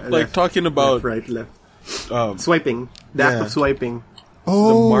 Yeah, like left, talking about right, left. um, Swiping. The act Yeah. of swiping. the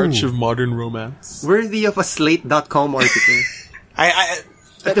Oh. March of Modern Romance. Worthy of a Slate.com article.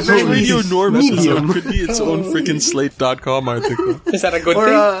 At the very Radio least, Norm medium. episode could be its own freaking Slate.com article. Is that a good Or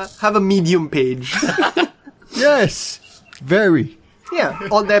thing? have a Medium page. Yes. Very. Yeah,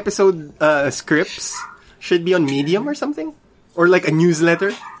 all the episode scripts should be on Medium or something. Or like a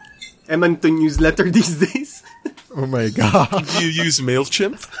newsletter. I'm into newsletter these days. Oh my god. Do you use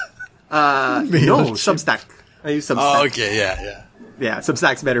MailChimp? No, Substack. I use Substack. Oh, okay, yeah. Yeah,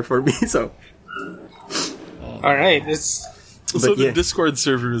 Substack's better for me, so. All right. It's So the yeah. Discord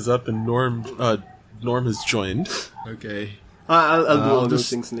server is up, and Norm has joined. Okay. I'll do all I'll those just-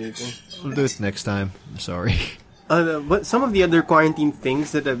 things later. I'll do it next time. I'm sorry. But some of the other quarantine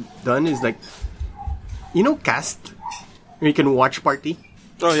things that I've done is like, you know, Cast, where you can watch party.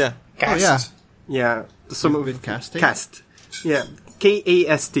 Oh yeah. cast. Oh yeah. Yeah, some You've of been casting? Cast. Yeah,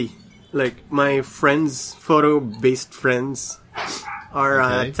 KAST. Like my friends, photo-based friends, are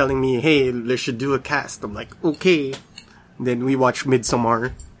Okay. telling me, "Hey, they should do a cast." I'm like, "Okay." And then we watch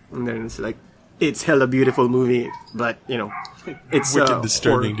Midsommar, and then it's like, it's hella beautiful movie, but you know, it's Wicked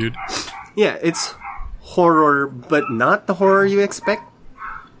disturbing, horror. dude. Yeah, it's horror, but not the horror you expect.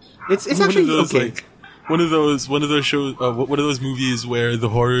 It's One of actually those, okay. like, one of those shows, one of those movies where the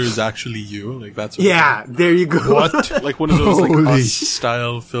horror is actually you. Like that's what Yeah, there you go. What? like one of those like Holy. Us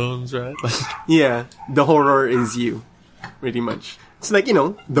style films, right? Like, Yeah, the horror is you, pretty much. It's like,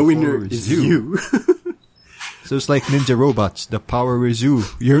 the winner horror is is you. you. So it's like Ninja Robots. The power is you.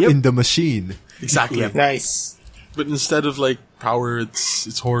 You're Yep. in the machine. exactly. Yep. Nice. But instead of like power,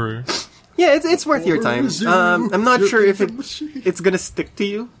 it's horror. Yeah, it's worth your time. is you. I'm not You're sure if in the machine. it's gonna stick to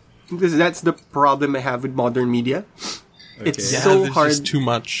you, because that's the problem I have with modern media. It's Yeah, so there's hard. just too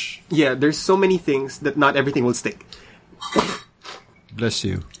much. Yeah, there's so many things that not everything will stick. Bless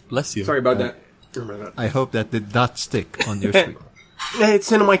you. Bless you. Sorry about that. I hope that did not stick on your screen.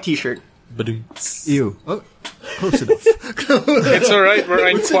 It's in my t-shirt. But Ew. Oh, close enough. It's alright, we're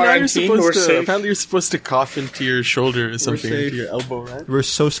in quarantine, we're safe. apparently you're supposed to cough into your shoulder or something, safe. into your elbow, right? We're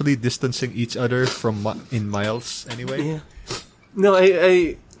socially distancing each other from in miles anyway. Yeah. No,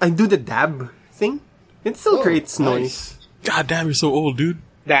 I do the dab thing. It still creates noise. God damn, you're so old, dude.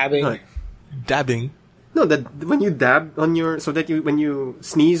 Dabbing. Like, Dabbing. no, that when you dab on your, so that when you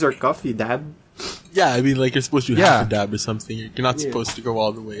sneeze or cough, you dab. Yeah, I mean, like you're supposed to Yeah. half a dab or something. You're not supposed to go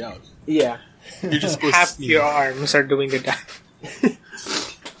all the way out. Yeah. You're just supposed Half to your arms are doing the dab.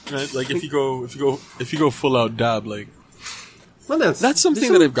 right? Like if you go full out dab, like Well, that's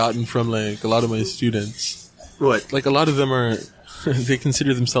something that I've gotten from like a lot of my students. What? Like a lot of them are, they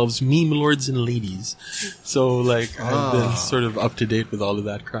consider themselves meme lords and ladies. So like I've been sort of up to date with all of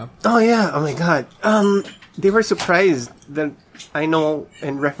that crap. Oh yeah! Oh my god! They were surprised that I know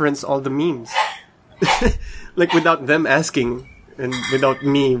and reference all the memes, like without them asking and without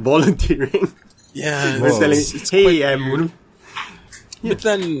me volunteering. Yeah, They're telling me, it's "Hey, quite I'm." weird. But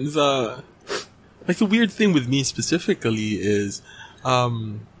then the weird thing with me specifically is,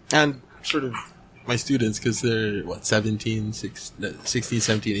 and sort of my students, because they're 16,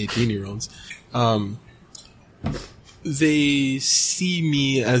 17, 18-year-olds, they see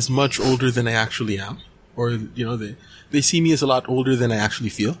me as much older than I actually am, or they see me as a lot older than I actually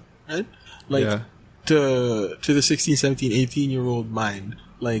feel, right? Like Yeah. to the 16, 17, 18-year-old mind,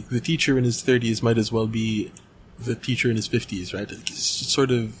 like the teacher in his 30s might as well be the teacher in his 50s, right? It's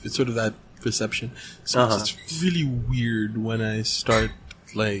sort of that perception. So it's really weird when I start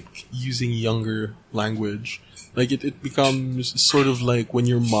like using younger language. Like it becomes sort of like when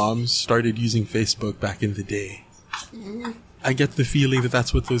your mom started using Facebook back in the day. I get the feeling that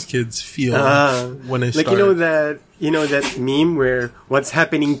that's what those kids feel when I start. Like you know that meme where "What's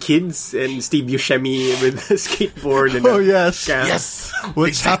happening, kids?" and Steve Buscemi with a skateboard and Oh yes. Yeah. Yes.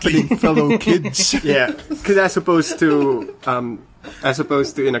 What's happening, fellow kids? Yeah, because as opposed to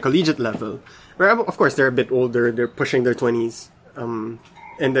in a collegiate level, where of course they're a bit older, they're pushing their 20s, and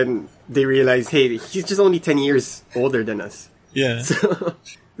then they realize, hey, he's just only 10 years older than us. Yeah.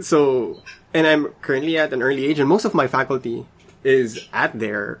 So, and I'm currently at an early age, and most of my faculty is at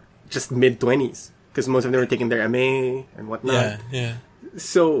their just mid-20s, because most of them are taking their MA and whatnot. Yeah. Yeah.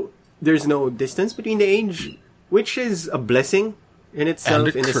 So there's no distance between the age, which is a blessing in itself,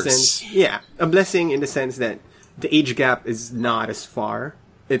 And a in the curse. sense, yeah, a blessing in the sense that the age gap is not as far.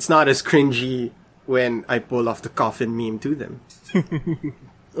 It's not as cringy when I pull off the coffin meme to them,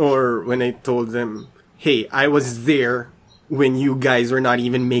 or when I told them, "Hey, I was there when you guys were not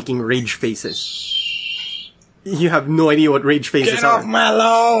even making rage faces. You have no idea what rage faces Get are." off my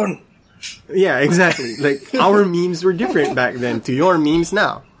lawn! Yeah, exactly. Like our memes were different back then to your memes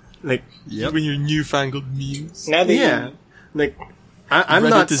now. Like, Even your newfangled memes. Now they yeah, like I'm Reddit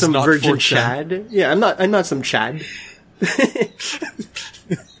not is some not virgin 4chan. Chad. Yeah, I'm not some Chad.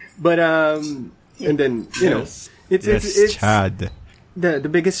 But and then it's Chad. the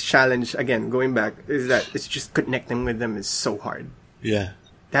biggest challenge again going back is that it's just connecting with them is so hard. Yeah.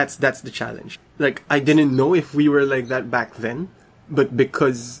 That's the challenge. Like I didn't know if we were like that back then, but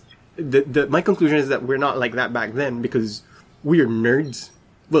because my conclusion is that we're not like that back then because we're nerds.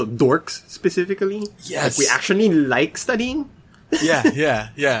 Well, dorks specifically. Yes. Like, we actually like studying.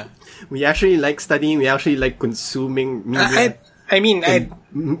 Yeah. We actually like studying. We actually like consuming media.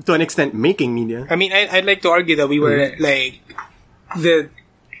 To an extent, making media. I'd like to argue that we were like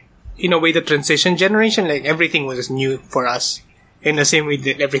in a way the transition generation. Like everything was new for us, in the same way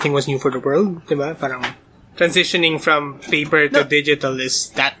that everything was new for the world. Diba? Parang transitioning from paper to digital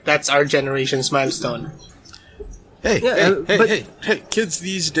that's our generation's milestone. Hey, Yeah, but- hey, kids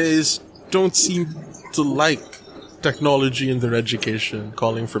these days don't seem to like technology in their education,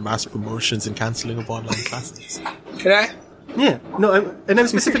 calling for mass promotions and cancelling of online classes. Can I? Yeah. No, I'm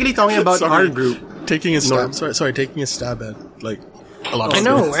specifically talking about our group. Taking a Norm. stab. Sorry, taking a stab at like a lot of I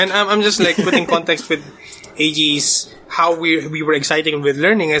know, students. and I'm just like putting context with AG's how we were excited with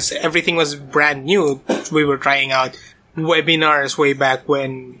learning is everything was brand new. We were trying out webinars way back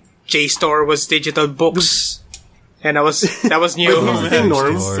when JSTOR was digital books, and that was new.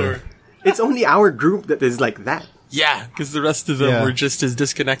 Norm. It's only our group that is like that. Yeah, because the rest of them were just as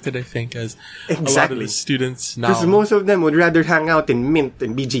disconnected, I think, as a lot of the students now. Because most of them would rather hang out in Mint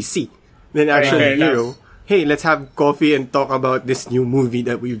and BGC than actually, hey, let's have coffee and talk about this new movie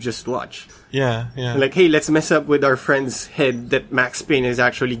that we've just watched. Yeah. Like, hey, let's mess up with our friend's head that Max Payne is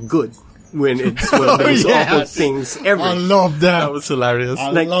actually good when it's one of the most awful things ever. I love that. That was hilarious.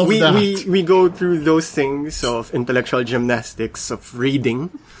 We go through those things of intellectual gymnastics, of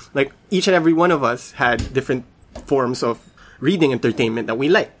reading. Like, each and every one of us had different forms of reading entertainment that we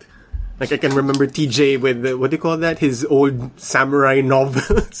liked. Like, I can remember TJ with, what do you call that? His old samurai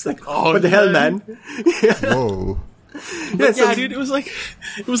novels. Like, what the hell, man? Whoa. Dude, it was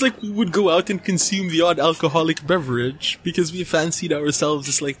like we would go out and consume the odd alcoholic beverage because we fancied ourselves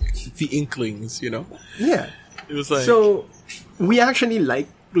as like the Inklings, you know? Yeah. It was like... So, we actually like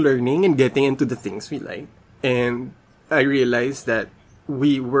learning and getting into the things we like. And I realized that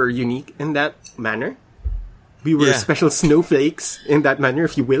we were unique in that manner. We were special snowflakes in that manner,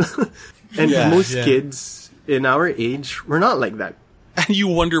 if you will. And most kids in our age were not like that. And you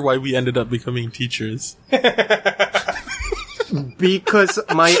wonder why we ended up becoming teachers. Because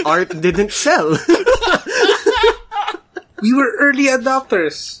my art didn't sell. We were early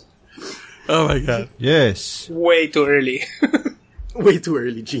adopters. Oh my god. Yes. Way too early. Way too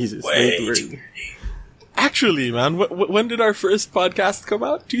early, Jesus. Way too early. Actually, man, when did our first podcast come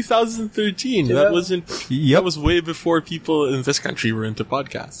out? 2013. Yeah. That wasn't. That was way before people in this country were into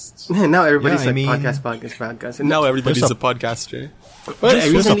podcasts. Now everybody's podcast. And now everybody's a podcaster. Well,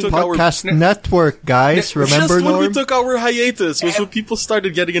 podcast network, guys. Remember, just when Norm? we took our hiatus was when people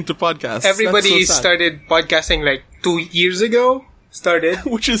started getting into podcasts. Everybody started podcasting like 2 years ago.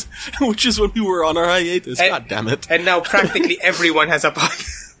 which is when we were on our hiatus. God damn it! And now practically everyone has a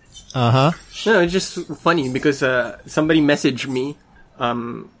podcast. No, it's just funny because somebody messaged me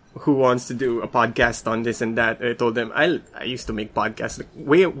who wants to do a podcast on this and that. I told them I used to make podcasts. Like,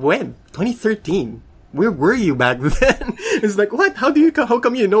 when? 2013. Where were you back then? It's like, what? How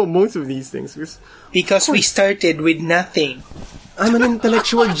come you know most of these things? Because we started with nothing. I'm an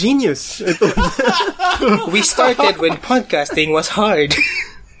intellectual genius. We started when podcasting was hard.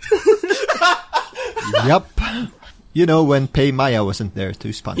 Yep. You know, when Pay Maya wasn't there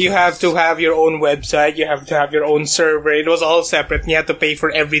to sponsor. You have to have your own website. You have to have your own server. It was all separate. And you had to pay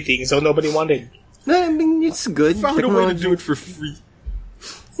for everything. So nobody wanted. No, I mean, it's good. Found a way to do it for free.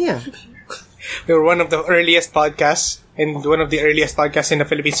 Yeah. We were one of the earliest podcasts. And one of the earliest podcasts in the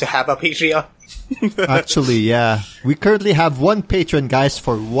Philippines to have a Patreon. Actually, yeah. We currently have one patron, guys,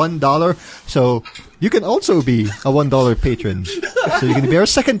 for $1. So you can also be a $1 patron. So you can be our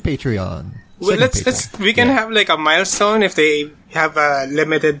second Patreon. Well, we can have like a milestone. If they have a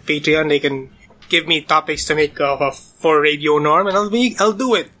limited Patreon, they can give me topics to make for Radio Norm, and I'll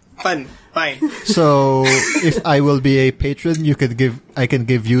do it. Fine. So if I will be a patron, I can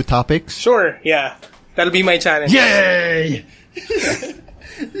give you topics. Sure, yeah, that'll be my challenge. Yay!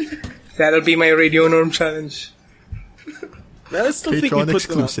 That'll be my Radio Norm challenge. I still think we Patreon put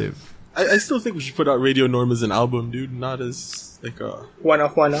exclusive. I still think we should put out Radio Norm as an album, dude, not as like a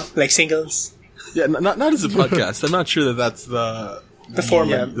one-off, like singles. Yeah, not as a podcast. I'm not sure that that's the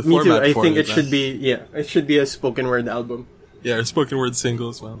format. The Me too. format I for think it should be. Yeah, it should be a spoken word album. Yeah, or spoken word single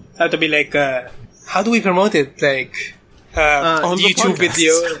as well. Have to be like, how do we promote it? Like, on the YouTube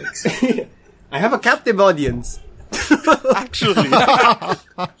podcast. video. I have a captive audience. Actually,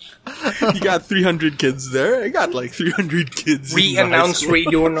 you got 300 kids there. I got like 300 kids. We announced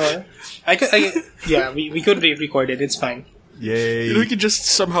Radio Norm. We could re-record it. It's fine. Yay. We could just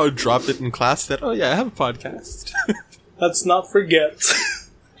somehow drop it in class that, oh yeah, I have a podcast. Let's not forget.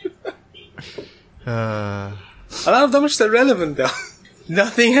 A lot of them are still relevant though.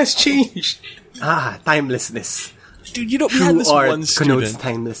 Nothing has changed. Timelessness. Dude, you know, we True had this art one connotes student.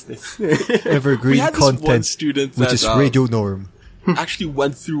 timelessness. Evergreen We had this one content, student which that, is Radio Norm. actually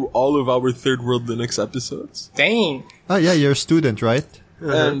went through all of our Third World Linux episodes. Dang. Oh yeah, you're a student, right?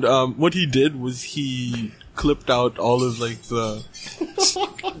 And what he did was he clipped out all of like the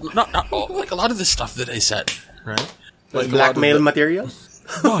not all, like a lot of the stuff that I said, right? Like Blackmail material.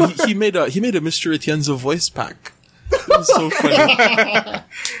 No, he made a Mr. Atienzo voice pack. It was so funny.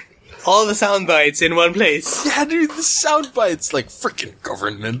 All the sound bites in one place. Yeah, dude, the sound bites like freaking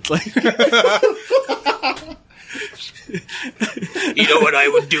government, like You know what I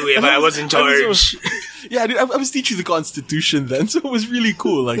would do if I was in charge. Yeah, dude, I was teaching the Constitution then, so it was really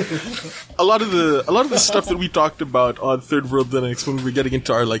cool. Like a lot of the stuff that we talked about on Third World Linux when we were getting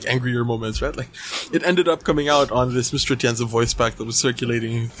into our like angrier moments, right? Like it ended up coming out on this Mr. Tienza voice pack that was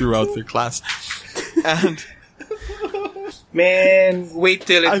circulating throughout their class. And Man, wait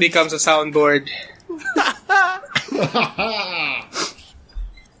till it becomes a soundboard.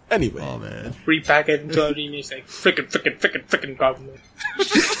 anyway, Oh man. Repack it into a remix like frickin' compliment.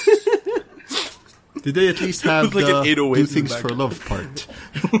 Did they at least have With like an the 808 do in the things for background. love part?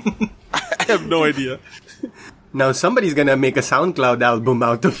 I have no idea. Now somebody's gonna make a SoundCloud album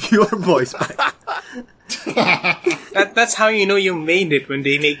out of your voice pack. That's how you know you made it, when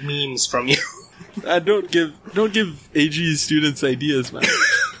they make memes from you. Don't give AG students ideas, man.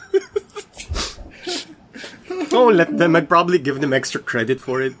 Oh, let them. I'd probably give them extra credit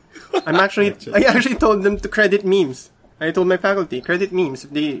for it. I actually told them to credit memes. I told my faculty, credit memes.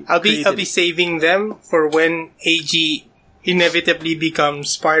 I'll be saving them for when AG inevitably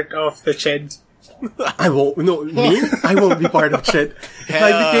becomes part of the CHED. I won't. No, me? I won't be part of CHED.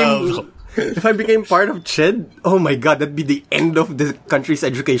 If I became part of CHED, oh my god, that'd be the end of the country's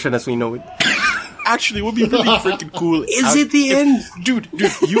education as we know it. Actually, it would be really freaking cool. Is it the end? Dude,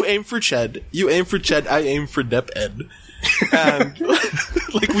 you aim for Ched. I aim for Dep Ed. And,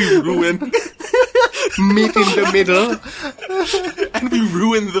 like, we ruin... Meet in the middle. And we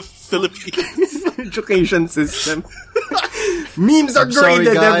ruin the Philippines. Education system. Memes are sorry,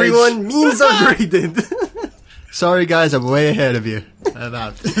 graded, guys. everyone. Memes are graded. Sorry guys, I'm way ahead of you. I'm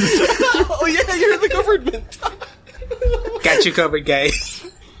out. Oh yeah, you're in the government. Got you covered, guy.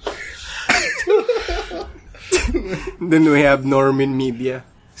 Then we have Norman Media.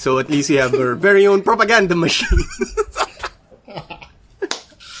 So at least we have our very own propaganda machine.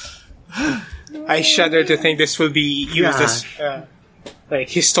 I shudder to think this will be used as like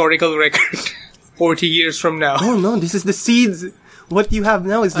historical record 40 years from now. Oh no, this is the seeds. What you have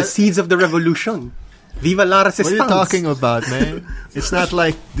now is the seeds of the revolution. Viva la What are resistance. you talking about, man? It's not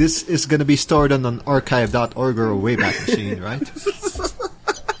like this is gonna be stored on an archive.org or a Wayback Machine, right?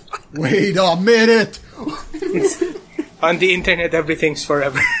 Wait a minute! On the internet, everything's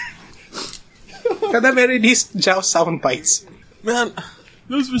forever. At the very least, Joust sound bites. Man,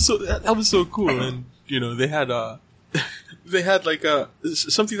 that was so cool. And, you know, they had like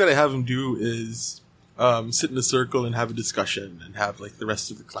something that I have them do is, sit in a circle and have a discussion and have like the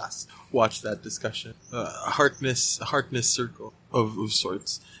rest of the class watch that discussion. A Harkness circle of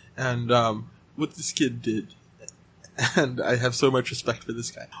sorts. And, what this kid did, and I have so much respect for this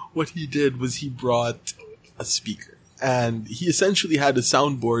guy. What he did was he brought a speaker, and he essentially had a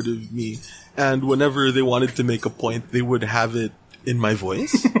soundboard of me, and whenever they wanted to make a point, they would have it in my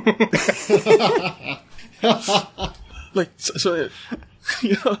voice. Like, so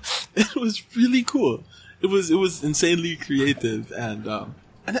you know, it was really cool. It was insanely creative, and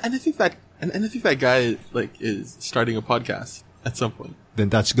I think that guy like is starting a podcast at some point. Then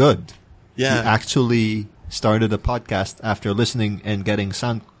that's good. Yeah. He actually started a podcast after listening and getting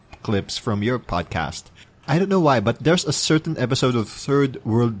sound clips from your podcast. I don't know why, but there's a certain episode of Third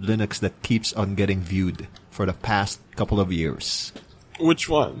World Linux that keeps on getting viewed for the past couple of years. Which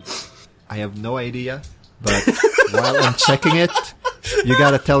one? I have no idea, but while I'm checking it, you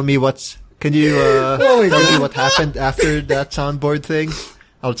gotta tell me can you tell me what happened after that soundboard thing?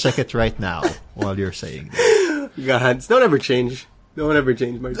 I'll check it right now while you're saying that. God, don't ever change. Don't ever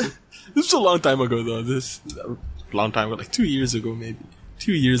change, Martin. This was a long time ago, though. Long time ago, like 2 years ago, maybe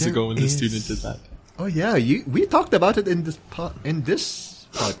 2 years ago when the student did that. Oh yeah, we talked about it in this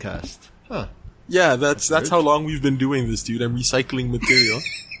podcast. Huh. Yeah, that's how long we've been doing this, dude. I'm recycling material.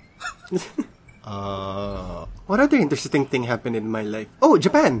 What other interesting thing happened in my life? Oh,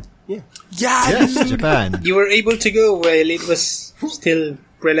 Japan. Yeah. Yes, Japan. You were able to go while it was still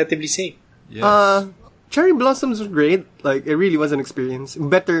relatively safe. Yes. Cherry blossoms were great. Like, it really was an experience.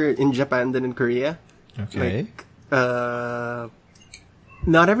 Better in Japan than in Korea. Okay. Like,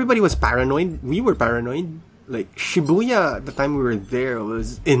 not everybody was paranoid. We were paranoid. Like, Shibuya, at the time we were there,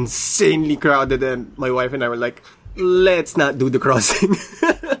 was insanely crowded, and my wife and I were like, let's not do the crossing.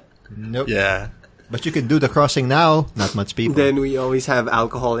 Nope. Yeah. But you can do the crossing now. Not much people. Then we always have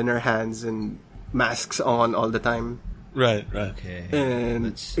alcohol in our hands and masks on all the time. Right. Okay.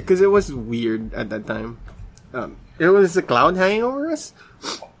 And because it was weird at that time. It was a cloud hanging over us.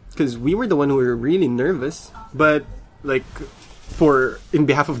 Because we were the one who were really nervous. But, like, in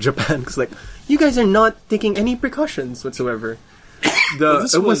behalf of Japan, because, like, you guys are not taking any precautions whatsoever.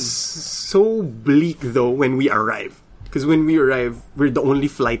 It was so bleak, though, when we arrived. Because when we arrived, we're the only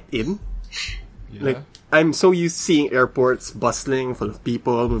flight in. Yeah. Like, I'm so used to seeing airports bustling, full of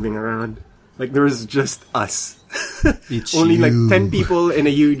people moving around. Like, there was just us. It's Only like you. 10 people in a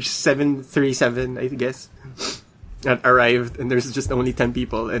huge 737, I guess, that arrived, and there's just only 10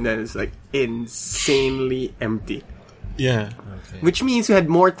 people, and then it's like insanely empty. Yeah. Which means we had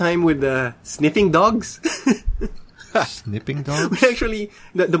more time with the sniffing dogs. Snipping dogs? We actually,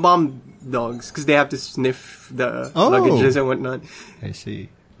 the bomb dogs, because they have to sniff the luggages and whatnot. I see.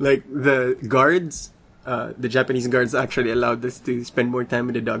 Like, the guards, the Japanese guards actually allowed us to spend more time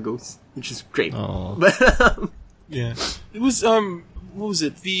with the doggos, which is great. Oh. But, Yeah. It was, what was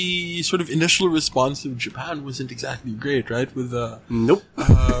it? The sort of initial response of Japan wasn't exactly great, right? With, nope.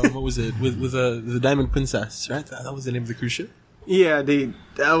 what was it? With the Diamond Princess, right? That was the name of the cruise ship? Yeah, they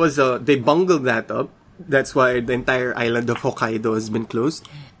bungled that up. That's why the entire island of Hokkaido has been closed.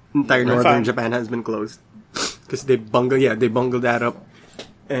 Entire northern Japan has been closed. Because they bungled that up.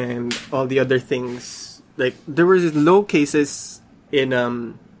 And all the other things, like, there were low cases in,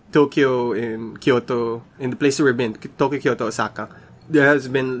 Tokyo, in Kyoto, in the places we've been, Tokyo, Kyoto, Osaka. There has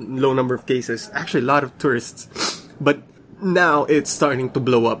been low number of cases. Actually, a lot of tourists. But now it's starting to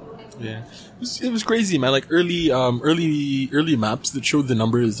blow up. Yeah. It was crazy, man. Like, early maps that showed the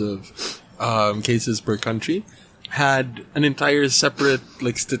numbers of, cases per country had an entire separate,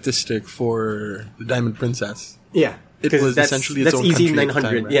 like, statistic for the Diamond Princess. Yeah. It was essentially its own easy country at the 900.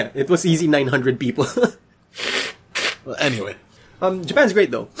 time, right? Yeah, it was easy 900 people. Well, anyway. Japan's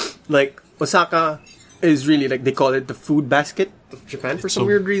great though. Like, Osaka is really, like, they call it the food basket of Japan for some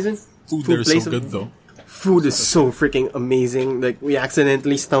weird reason. Food there is place so good, though. Food is so freaking amazing. Like, we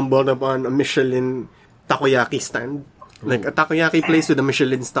accidentally stumbled upon a Michelin takoyaki stand. Like, a takoyaki place with a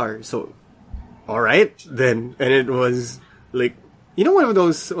Michelin star. So, alright, then. And it was, like, you know one of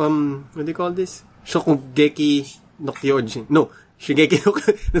those, what do you call this? Shokugeki no Kyojin. No, Shigeki no...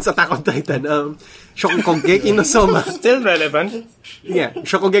 That's Attack on Titan. Shokugeki no Soma. Still relevant. Yeah,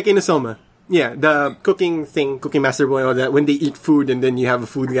 Shokugeki no Soma. Yeah, the cooking master boy, all that. When they eat food and then you have a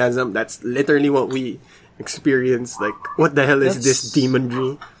foodgasm, that's literally what we experience. Like, what the hell is this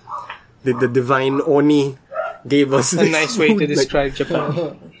demonry? The divine Oni gave us A this nice way food. to describe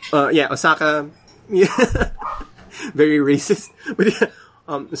Japan. Yeah, Osaka. Yeah, very racist. But yeah,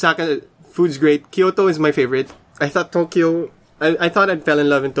 Osaka, food's great. Kyoto is my favorite. I thought Tokyo... I thought I'd fell in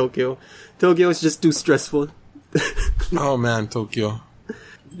love in Tokyo. Tokyo is just too stressful. Oh, man, Tokyo.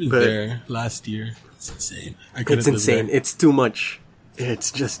 We were there last year. It's insane. It's insane. It's too much.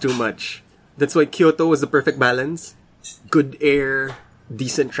 It's just too much. That's why Kyoto was the perfect balance. Good air,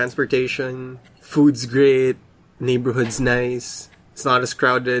 decent transportation, food's great, neighborhood's nice. It's not as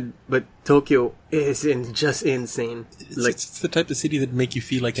crowded, but Tokyo is just insane. It's the type of city that make you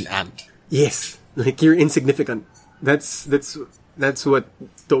feel like an ant. Yes, like you're insignificant. That's what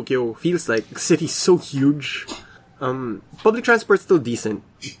Tokyo feels like. The city's so huge. Public transport's still decent,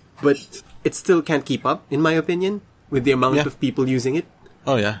 but it still can't keep up, in my opinion, with the amount of people using it.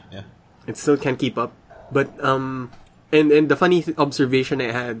 Oh yeah. It still can't keep up. But and the funny observation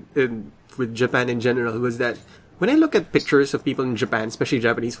I had with Japan in general was that when I look at pictures of people in Japan, especially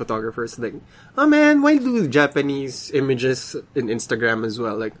Japanese photographers, like, oh man, why do Japanese images in Instagram as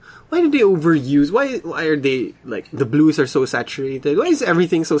well? Like, why do they overuse? Why are they, like, the blues are so saturated? Why is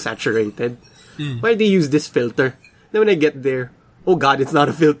everything so saturated? Why do they use this filter? Then when I get there, oh god, it's not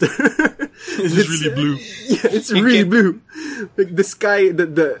a filter. It's just really blue. Yeah, it's really blue. Like the sky,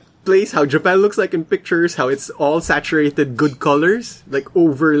 the place, how Japan looks like in pictures, how it's all saturated good colors, like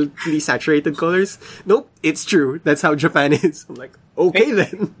overly saturated colors. Nope, it's true. That's how Japan is. I'm like, okay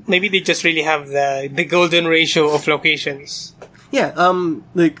then. Maybe they just really have the golden ratio of locations. Yeah,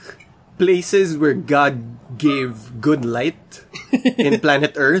 like places where God gave good light in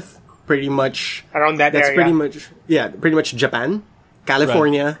planet Earth, pretty much Around that that's area. pretty much Japan,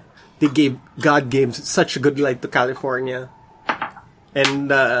 California. God gave such good light to California. And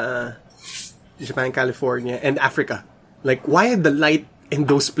Japan, California, and Africa. Like, why are the light in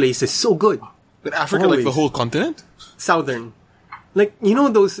those places so good? But Africa, Always. like the whole continent? Southern. Like, you know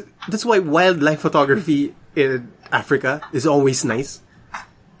those... That's why wildlife photography in Africa is always nice.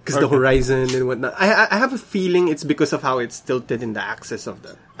 Because the horizon and whatnot. I have a feeling it's because of how it's tilted in the axis of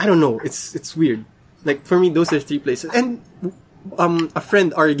the... I don't know. It's weird. Like, for me, those are three places. And a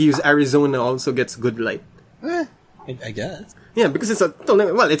friend argues Arizona also gets good light. I guess. Yeah, because it's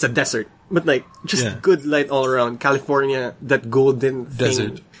a desert, but like just good light all around. California, that golden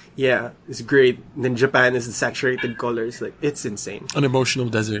desert. thing, yeah, it's great. And then Japan is the saturated colors, like it's insane. An emotional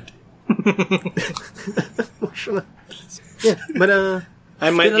desert. Yeah, but I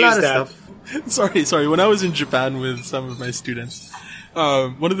might a lot use of that. stuff. Sorry. When I was in Japan with some of my students,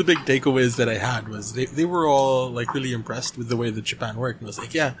 one of the big takeaways that I had was they were all like really impressed with the way that Japan worked. And I was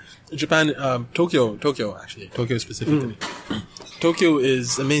like, yeah, Japan, Tokyo specifically. Tokyo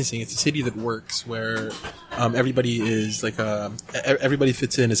is amazing. It's a city that works where everybody is like everybody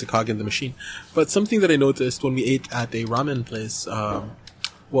fits in as a cog in the machine. But something that I noticed when we ate at a ramen place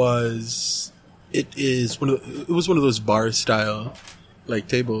was it was one of those bar style like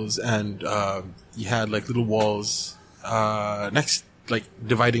tables, and you had like little walls next, like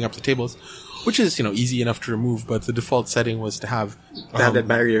dividing up the tables, which is easy enough to remove. But the default setting was to have that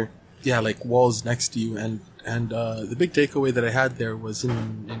barrier. Yeah, like walls next to you, and the big takeaway that I had there was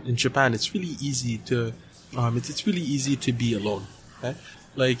in Japan, it's really easy to it's really easy to be alone. Okay?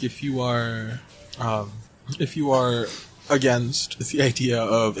 Like if you are against the idea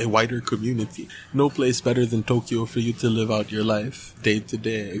of a wider community, no place better than Tokyo for you to live out your life day to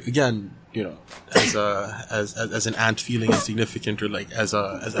day. Again, as an ant feeling insignificant, or like as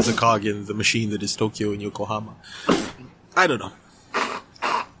a cog in the machine that is Tokyo and Yokohama. I don't know.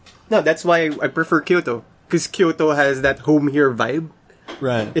 No, that's why I prefer Kyoto, because Kyoto has that home here vibe.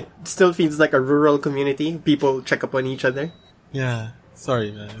 Right. It still feels like a rural community. People check up on each other. Yeah.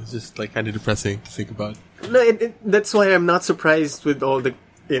 Sorry, man. It was just like kind of depressing to think about. No, that's why I'm not surprised with all the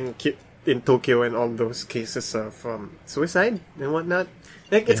in Tokyo and all those cases of suicide and whatnot.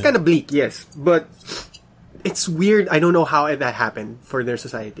 Like it's kind of bleak, yes, but it's weird. I don't know how that happened for their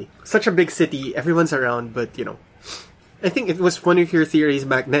society. Such a big city, everyone's around, but I think it was one of your theories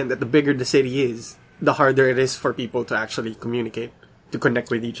back then that the bigger the city is, the harder it is for people to actually communicate, to connect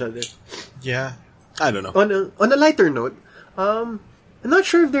with each other. Yeah, I don't know. On a lighter note, I'm not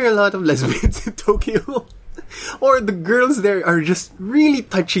sure if there are a lot of lesbians in Tokyo, or the girls there are just really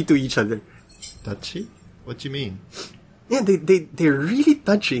touchy to each other. Touchy? What do you mean? Yeah, they're really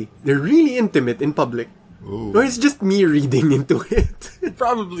touchy. They're really intimate in public. Ooh. Or it's just me reading into it.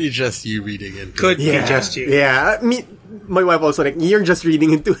 Probably just you reading into Could it. be just you. Yeah, my wife also like, you're just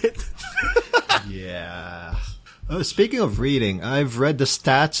reading into it. Yeah. Speaking of reading, I've read the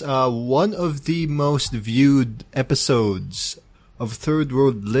stats. One of the most viewed episodes of Third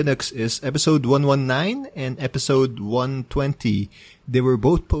World Linux is episode 119 and episode 120. They were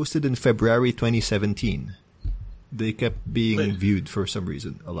both posted in February 2017. They kept being viewed for some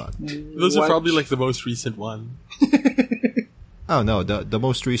reason a lot. Those are probably like the most recent one. Oh no, the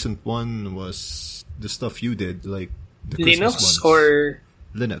most recent one was the stuff you did, like the Christmas Linux ones. or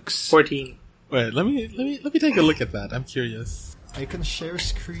Linux 14. Wait, let me take a look at that. I'm curious. I can share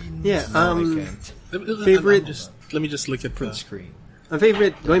screen. Yeah, no, I can't. favorite. Let me just look at Print the screen. A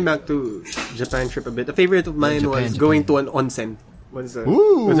favorite, going back to Japan trip a bit, a favorite of mine was going to an onsen. Was a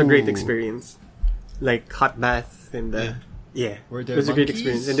great experience. Like hot bath and Were there it was a great monkeys?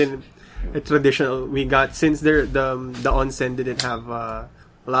 experience. And then a traditional, we got, since the onsen didn't have a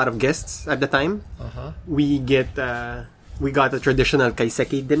lot of guests at the time, we got a traditional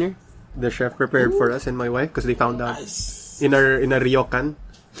kaiseki dinner. The chef prepared for us and my wife because they found out in a ryokan.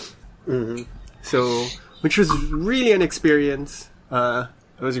 Mm-hmm. So, which was really an experience. It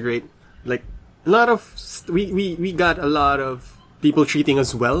was great. Like a lot of we got a lot of people treating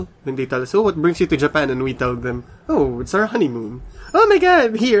us well when they tell us, "Oh, what brings you to Japan?" And we tell them, "Oh, it's our honeymoon." Oh my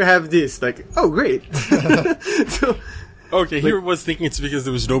God! Here, have this. Like, oh, great. So, Okay, here I was thinking it's because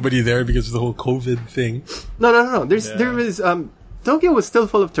there was nobody there because of the whole COVID thing. no. There was Tokyo was still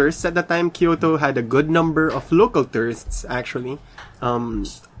full of tourists at the time. Kyoto had a good number of local tourists actually.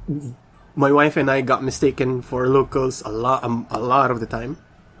 My wife and I got mistaken for locals a lot of the time.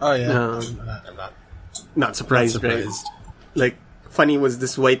 Oh yeah, I'm not surprised, right? Like, funny was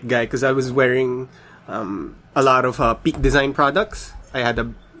this white guy because I was wearing a lot of Peak Design products. I had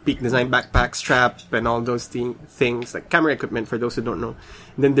a Peak Design backpack strap and all those things, like camera equipment for those who don't know.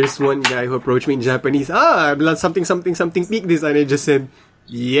 And then there's one guy who approached me in Japanese. I love something Peak Design. I just said,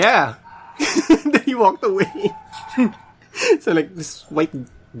 yeah. Then he walked away. So like this white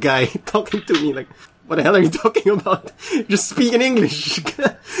guy talking to me like, what the hell are you talking about? Just speak in English.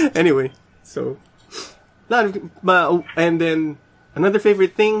 Anyway, so and then another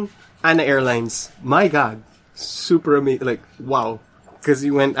favorite thing, Anna Airlines. My God, super amazing. Like, wow. Because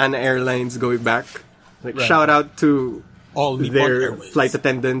you went Anna Airlines going back. Like, shout out to all Nippon their Airways. flight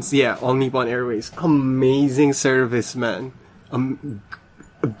attendants. Yeah, all Nippon Airways. Amazing service, man.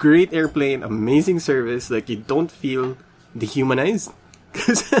 A great airplane, amazing service. Like, you don't feel dehumanized.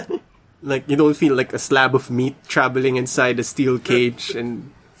 Like, you don't feel like a slab of meat traveling inside a steel cage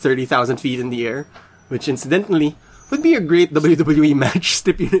and 30,000 feet in the air. Which, incidentally, would be a great WWE match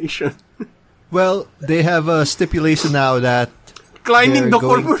stipulation. Well, they have a stipulation now that Climbing they're the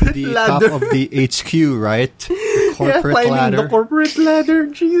going to corporate the ladder. top of the HQ, right? The corporate climbing ladder. the corporate ladder.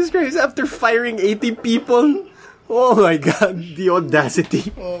 Jesus Christ! After firing 80 people. Oh my God! The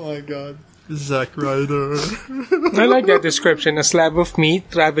audacity. Oh my god. Zack Ryder. I like that description. A slab of meat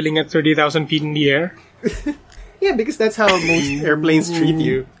traveling at 30,000 feet in the air. Yeah, because that's how most airplanes treat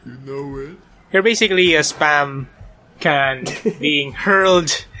you. You know it. You're basically a spam can being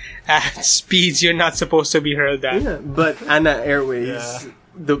hurled at speeds you're not supposed to be hurled at. Yeah, but Anna Airways,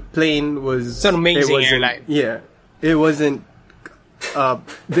 the plane was... It's an amazing it wasn't- airline. Yeah. It wasn't...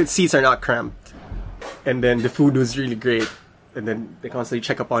 the seats are not cramped. And then the food was really great. And then they constantly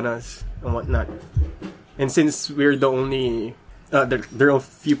check up on us and whatnot. And since we're the only... there are a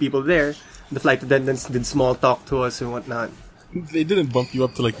few people there, the flight attendants did small talk to us and whatnot. They didn't bump you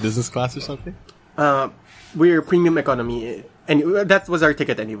up to like business class or something? We're premium economy. And that was our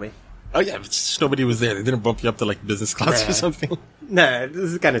ticket anyway. Oh yeah, but just nobody was there. They didn't bump you up to like business class or Nah. something. Nah,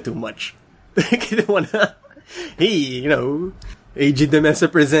 this is kind of too much. I didn't wanna... Hey, you know... AG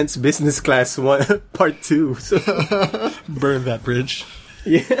Demesa presents Business Class 1, Part 2. So, Burn that bridge.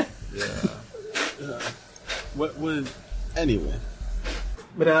 yeah. What was... Anyway.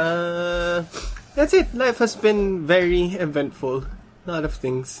 But, that's it. Life has been very eventful. A lot of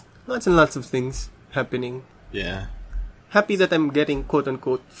things. Lots and lots of things happening. Yeah. Happy that I'm getting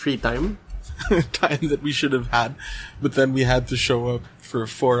quote-unquote free time. Time that we should have had, but then we had to show up for a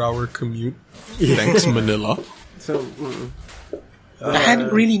 4-hour commute. Thanks, Manila. So, I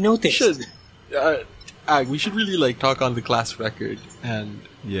hadn't really noticed. We should really like talk on the class record and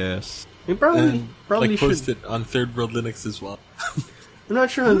Yes. we probably like post should. it on Third World Linux as well. I'm not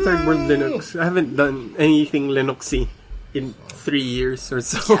sure on Third World Linux. I haven't done anything Linuxy in 3 years or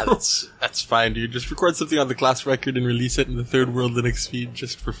so. Yeah, that's fine, dude. Just record something on the class record and release it in the Third World Linux feed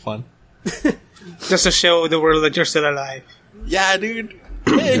just for fun. Just to show the world that you're still alive. Yeah, dude.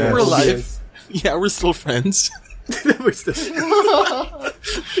 Hey, Yeah, we're alive. yes. Yeah, we're still friends. We're still...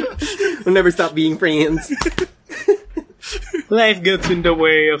 we'll never stop being friends. Life gets in the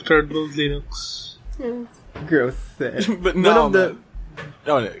way of Third World Linux. Growth. But no, one of the man.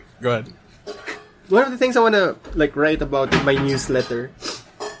 Oh, no, go ahead. one of the things I want to like write about in my newsletter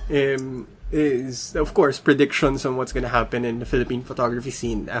is, of course, predictions on what's going to happen in the Philippine photography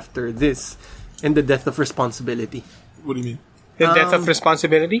scene after this and the death of responsibility. What do you mean? The death of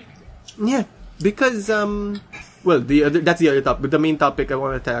responsibility? Yeah, because well, that's the other topic. But the main topic I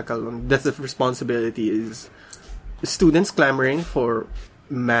want to tackle on death of responsibility is students clamoring for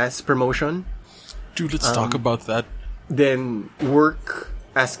mass promotion, Dude, let's talk about that. then work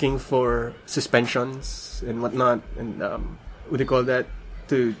asking for suspensions and whatnot, and what do you call that?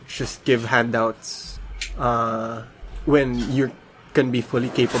 To just give handouts when you can be fully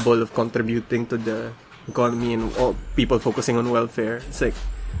capable of contributing to the economy and all people focusing on welfare. It's like,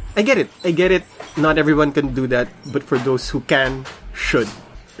 I get it. Not everyone can do that, but for those who can, should,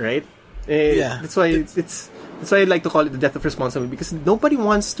 right? Yeah. That's why that's why I like to call it the death of responsibility, because nobody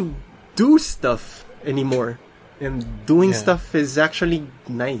wants to do stuff anymore, and doing Yeah. stuff is actually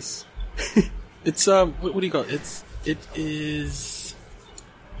nice. It's what do you call it? It is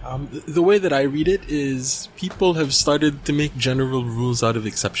the way that I read it is people have started to make general rules out of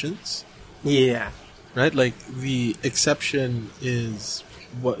exceptions, Yeah. right? Like the exception is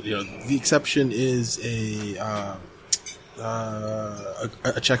the exception is a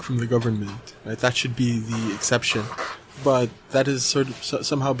check from the government, right? That should be the exception, but that has sort of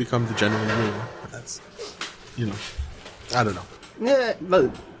somehow become the general rule. That's I don't know. Yeah,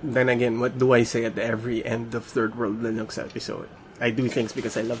 well, then again, what do I say at every end of Third World Linux episode? I do things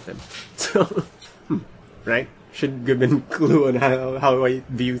because I love them. So, right? Should give a clue on how I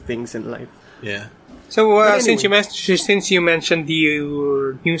view things in life. Yeah. So, But since anyway. you mentioned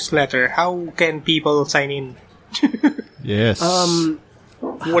your newsletter, how can people sign in? Yes.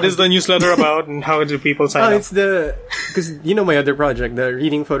 What is the newsletter about, and how do people sign up? It's because my other project, the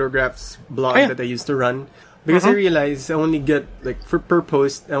Reading Photographs blog Yeah. that I used to run. Because I realized I only get, per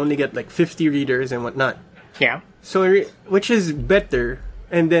post, I only get 50 readers and whatnot. Yeah. So, which is better.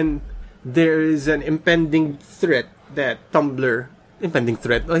 And then there is an impending threat that Tumblr, impending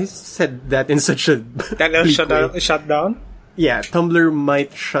threat. I said that in such a That'll bleak way. shut down Yeah, Tumblr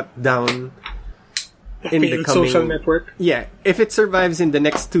might shut down in the failed coming social network. Yeah, if it survives in the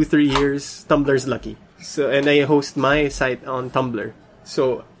next 2-3 years, Tumblr's lucky. So, and I host my site on Tumblr.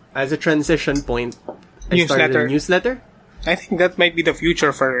 So, as a transition point, I started a newsletter. I think that might be the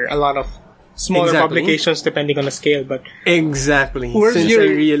future for a lot of smaller Exactly. publications, depending on the scale. But Exactly. Where's Since your-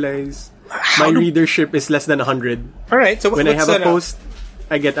 I realize my readership is less than 100. all right, so When I what's have a that, post,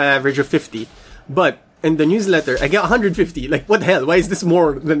 I get an average of 50. But in the newsletter, I get 150. Like, what the hell? Why is this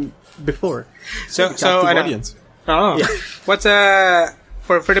more than before? So Captive ano, audience. Oh. Yeah. What's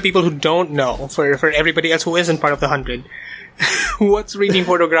for the people who don't know, for everybody else who isn't part of the 100, what's Reading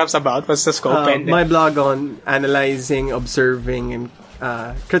Photographs about? What's the scope? My blog on analyzing, observing, and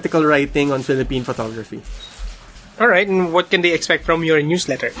critical writing on Philippine photography. All right, and what can they expect from your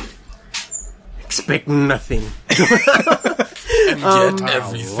newsletter? Expect nothing. And get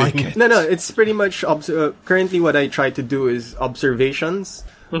everything. No, it's pretty much currently what I try to do is observations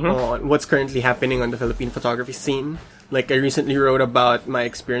on what's currently happening on the Philippine photography scene. Like I recently wrote about my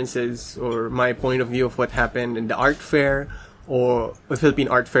experiences or my point of view of what happened in the art fair or the Philippine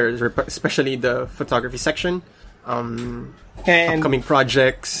art fairs, especially the photography section. And Upcoming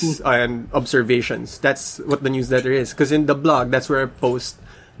projects and observations. That's what the newsletter is. Because in the blog, that's where I post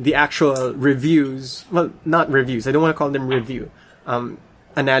the actual reviews. Well, not reviews. I don't want to call them review.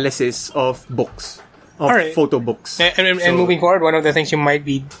 Analysis of books. Of photo books. And moving forward, one of the things you might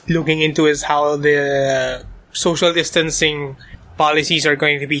be looking into is how the social distancing policies are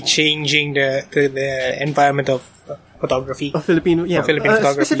going to be changing the environment of photography. Of Philippine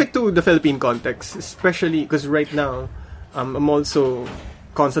photography. Specific to the Philippine context, especially because right now, I'm also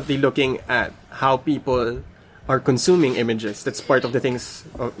constantly looking at how people are consuming images. That's part of the thing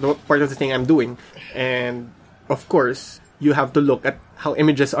I'm doing. And of course, you have to look at how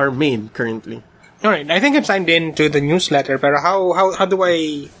images are made currently. All right, I think I'm signed in to the newsletter, but how do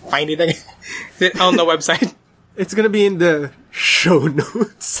I find it again? Is it on the website? It's gonna be in the show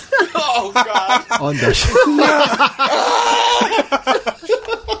notes. Oh, God. On the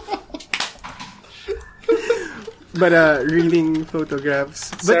But reading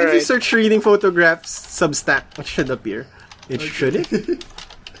photographs. But if you right. search reading photographs, Substack, it should appear. Should it?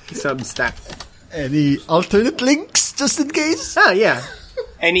 Substack. Any alternate links, just in case? Yeah.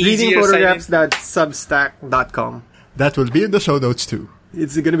 Any easier Readingphotographs.substack.com. That will be in the show notes too.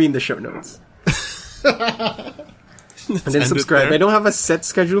 It's gonna be in the show notes. And then subscribe. I don't have a set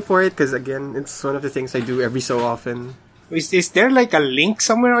schedule for it because again, it's one of the things I do every so often. Is there like a link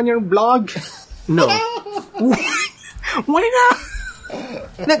somewhere on your blog? No. Why not?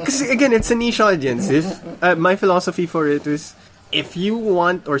 Because again, it's a niche audience. If my philosophy for it is, if you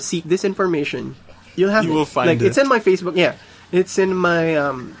want or seek this information, you will find it. It's in my Facebook. Yeah, it's in my.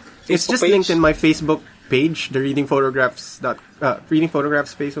 It's just linked in my Facebook page, the Reading Photographs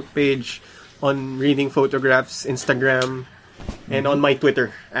Facebook page, on Reading Photographs Instagram, and on my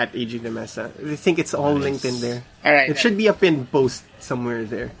Twitter at AGDemesa. I think it's all linked in there. All right. It should be a pinned post somewhere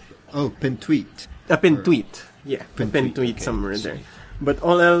there. Oh, pinned tweet. A pinned tweet. Yeah, Pinned pinned tweet, tweet somewhere there. But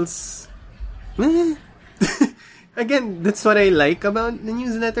all else... Again, that's what I like about the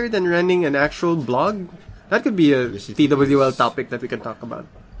newsletter than running an actual blog. That could be a TWL topic that we can talk about.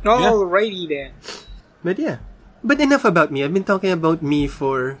 Alrighty then. But yeah. But enough about me. I've been talking about me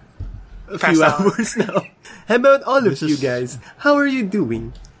for a few hours now. How about all of you guys? How are you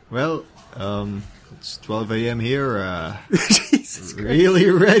doing? Well, it's 12 a.m. here. Jesus Christ. Really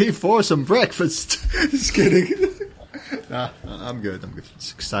ready for some breakfast. Just kidding. I'm good.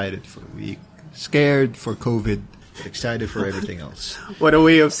 Just excited for the week. Scared for COVID. But excited for everything else. What a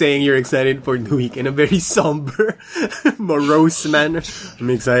way of saying you're excited for the week in a very somber, morose manner. I'm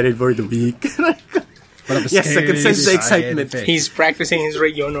excited for the week. Yes, I can sense the excitement. He's practicing his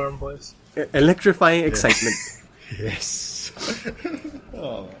radio norm voice. Electrifying excitement. Yes.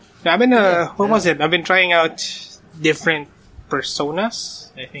 I've been what was it? I've been trying out different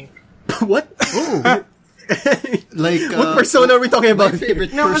personas, I think. What? Like what persona are we talking about?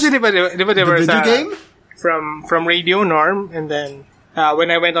 No, was it the video game? From Radio Norm, and then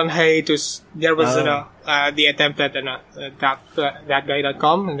when I went on hiatus, there was the attempt at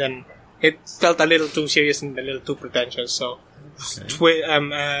thatguy.com, and then it felt a little too serious and a little too pretentious, so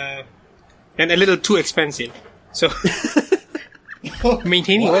and a little too expensive. So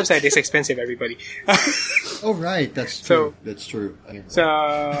maintaining a website is expensive, everybody. Oh right, that's true. That's true. So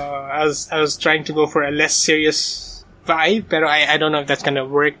I was trying to go for a less serious vibe, but I don't know if that's gonna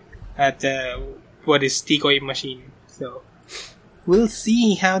work at what is Tikoy Machine. So we'll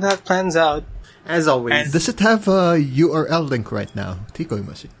see how that plans out. As always. And does it have a URL link right now? Tikoy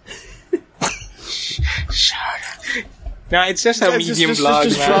Machine. Shut up. No, it's just a medium blog,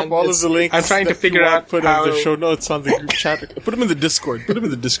 just man. drop all of the links. I'm trying to figure out put how in the show notes on the group chat. Put them in the Discord.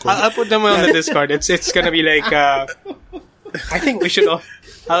 I'll put them on the Discord. It's gonna be like I think we should.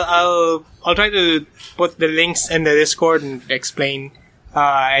 I'll try to put the links in the Discord and explain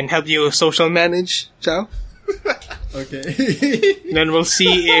and help you social manage, Chow. Okay. Then we'll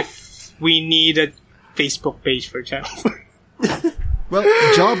see if we need a Facebook page for Chow. Well,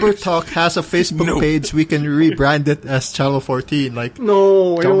 Jobber Talk has a Facebook page. We can rebrand it as Channel 14. Like,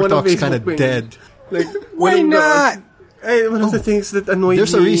 no, I don't Jobber want a Talk's Facebook kind of page. dead. Like, Why not? One of the things that annoyed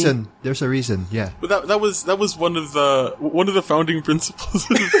There's me. a reason. There's a reason. Yeah. But that was one of the founding principles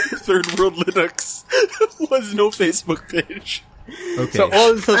of Third World Linux was no Facebook page. Okay. So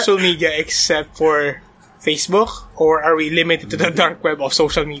all social media except for Facebook, or are we limited to the dark web of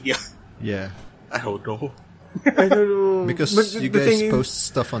social media? Yeah. I don't know. I don't know. Because But you the guys thing is, post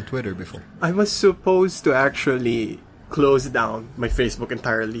stuff on Twitter before. I was supposed to actually close down my Facebook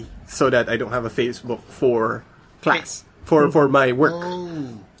entirely so that I don't have a Facebook for class, for my work.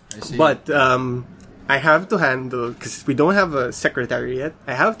 Oh, I see. But I have to handle, because we don't have a secretary yet,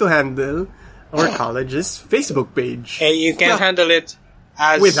 I have to handle our college's Facebook page. And you can't handle it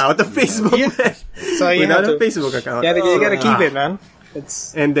as Without a Facebook So you without have a to, Facebook account. you gotta keep it, man.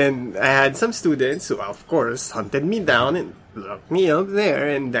 It's And then I had some students who, of course, hunted me down and locked me up there,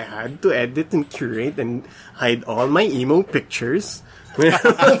 and I had to edit and curate and hide all my emo pictures.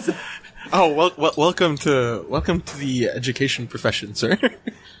 Oh, welcome to the education profession, sir.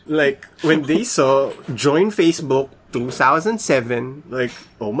 Like, when they saw join Facebook 2007, like,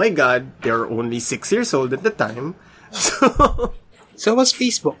 oh my god, they were only 6 years old at the time. so was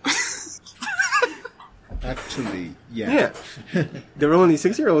Facebook. Actually, yeah. Yeah. They were only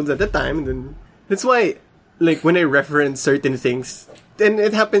 6-year-olds at the time. And then that's why, like, when I reference certain things, and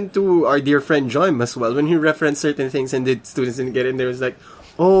it happened to our dear friend Joim as well, when he referenced certain things and the students didn't get it, there was like,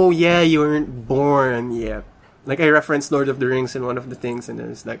 oh yeah, you weren't born yet. Like, I referenced Lord of the Rings in one of the things, and it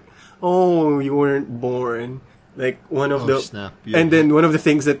was like, oh, you weren't born. Like, one of Oh, the... snap. Yeah. And then one of the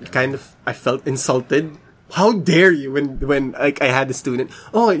things that kind of, I felt insulted. How dare you when like I had a student,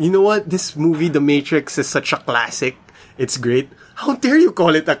 oh, you know what? This movie, The Matrix, is such a classic. It's great. How dare you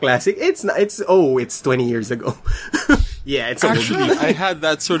call it a classic? It's not, it's 20 years ago. Yeah, it's Actually, I had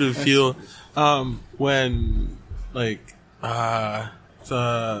that sort of feel when, like, one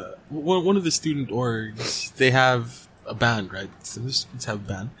of the student orgs, they have a band, right? So the students have a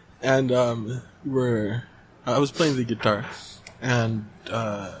band, and I was playing the guitar, and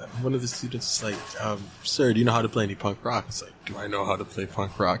one of the students was like, "Sir, do you know how to play any punk rock?" It's like, "Do I know how to play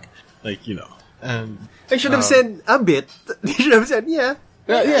punk rock?" Like, and I should have said a bit. You should have said, yeah.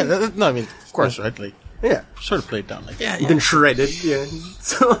 no, I mean, of course, right? Like, Yeah. sort of played down, like, yeah. Then shredded, yeah.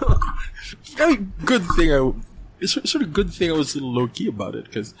 So, Very good thing it's sort of good thing I was a little low key about it,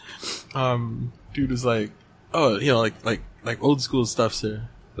 because dude was like, oh, like old school stuff, sir.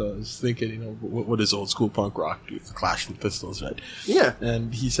 So I was thinking, what is old school punk rock? Dude, the Clash and Pistols, right? yeah.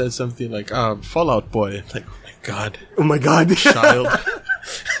 And he said something like, Fallout Boy. Like, oh my god, Oh my god. child.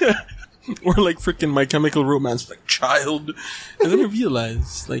 Or like freaking My Chemical Romance, like, child. And then I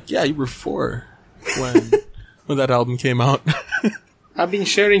realized, like, yeah, you were 4 when that album came out. I've been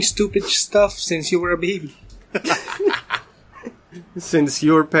sharing stupid stuff since you were a baby. Since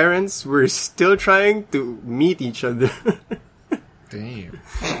your parents were still trying to meet each other. Damn.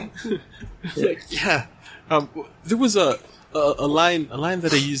 Like, yeah. There was a line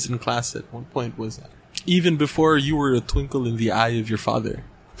that I used in class at one point was, even before you were a twinkle in the eye of your father.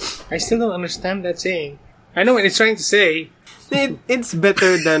 I still don't understand that saying. I know what it's trying to say. It's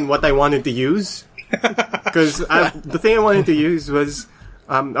better than what I wanted to use. Because the thing I wanted to use was,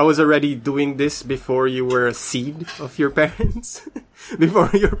 I was already doing this before you were a seed of your parents. Before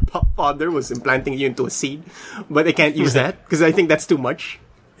your father was implanting you into a seed. But I can't use that, because I think that's too much.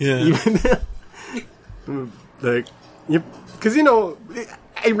 Yeah. Even, like, because,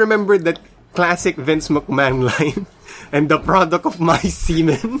 I remember that classic Vince McMahon line, and the product of my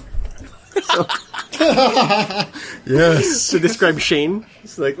semen. So, Yes. to describe Shane.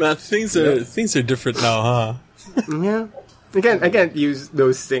 It's like, Man, things are different now, huh? yeah. I can't use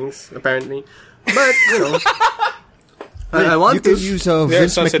those things, apparently. But, I want you to. could use a They're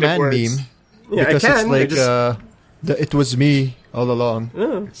Vince sensitive McMahon words. meme. Yeah, Because I can. it's like, I just, it was me all along.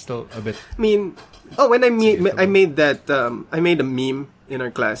 Oh. It's still a bit... I mean, when I made that, I made a meme in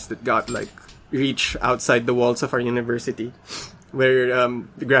our class that got, like, reach outside the walls of our university, where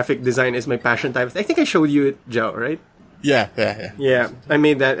the graphic design is my passion type. I think I showed you it, Joe, right? Yeah. Yeah, I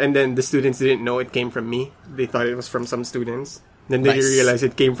made that, and then the students didn't know it came from me. They thought it was from some students. Then they Nice. realized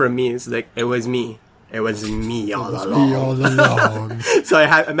it came from me. It's like, it was me. It was me all along. Me all along. So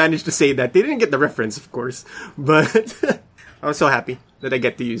I managed to say that. They didn't get the reference, of course, but I was so happy that I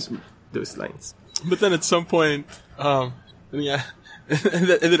get to use those lines. But then at some point, yeah, and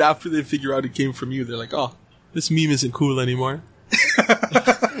then after they figure out it came from you, they're like, oh, this meme isn't cool anymore.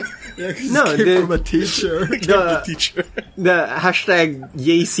 No, From a teacher. The teacher. the hashtag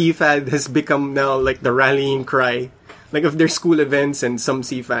Yay CFAD has become now like the rallying cry. Like if there's school events and some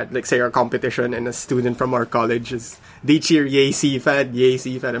CFAD, like say our competition and a student from our college they cheer Yay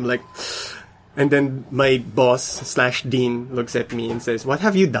CFAD, I'm like, And then my boss slash dean looks at me and says, "What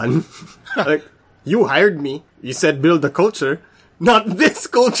have you done?" Like, you hired me. You said build a culture, not this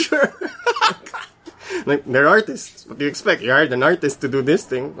culture. Like, they're artists. What do you expect? You hired an artist to do this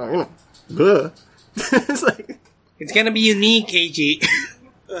thing. Bleh. It's like, It's gonna be unique, AG.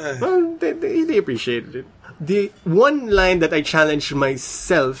 well, they appreciated it. The one line that I challenged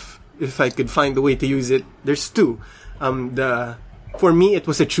myself, if I could find a way to use it, there's two. For me, it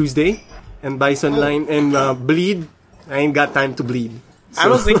was a Tuesday, and Bison line, and bleed. I ain't got time to bleed. I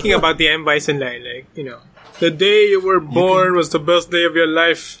was thinking about the M. Bison line, like, the day you were born was the best day of your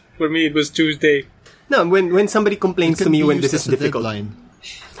life. For me, it was Tuesday. No, when somebody complains to me when this is difficult. Deadline.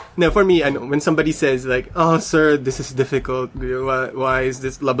 No, for me, I know, when somebody says like, "Oh, sir, this is difficult. Why is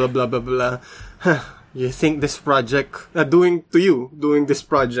this blah blah blah blah blah?" You think this project, doing this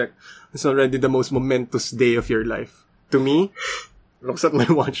project is already the most momentous day of your life. To me, looks at my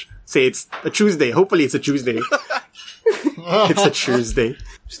watch, say it's a Tuesday. Hopefully, it's a Tuesday. It's a Tuesday.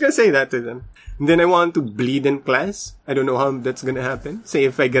 Just gonna say that to them. And then I want to bleed in class. I don't know how that's gonna happen. Say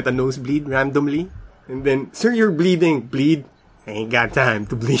if I get a nosebleed randomly, and then, "Sir, you're bleeding." Bleed. I ain't got time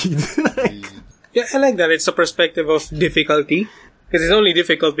to bleed. Yeah, I like that. It's a perspective of difficulty. Because it's only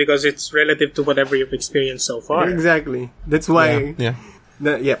difficult because it's relative to whatever you've experienced so far. Exactly. That's why. Yeah.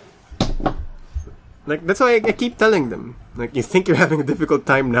 Like, that's why I keep telling them. Like, you think you're having a difficult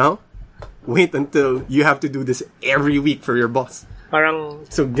time now? Wait until you have to do this every week for your boss. Parang,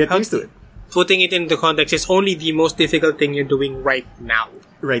 So get used to it putting it into context, it's only the most difficult thing you're doing right now.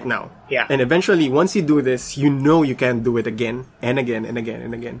 right now. Yeah. And eventually, once you do this, you know you can do it again and again and again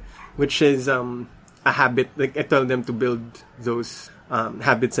and again. Which is a habit. Like, I tell them to build those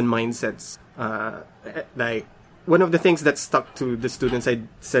habits and mindsets. Like, one of the things that stuck to the students, I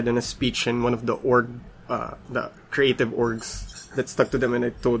said in a speech in one of the creative orgs that stuck to them, and I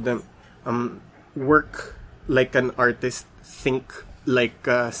told them, work like an artist, think like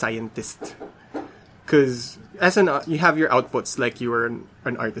a scientist. Because you have your outputs like you are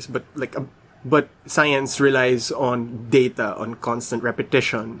an artist, but science relies on data, on constant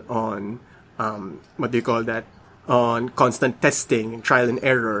repetition, on what do you call that? On constant testing, trial and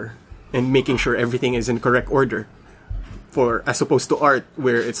error, and making sure everything is in correct order. As opposed to art,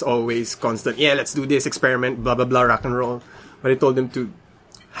 where it's always constant. Yeah, let's do this experiment, blah blah blah, rock and roll. But I told them to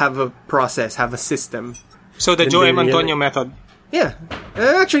have a process, have a system. So the And Joe they M. Antonio method. Yeah,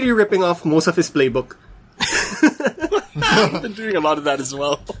 actually ripping off most of his playbook. I've been doing a lot of that as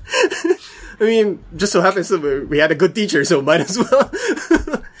well. I mean, just so happens we had a good teacher, so might as well.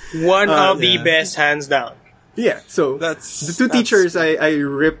 One of the best, hands down. Yeah, so the two teachers I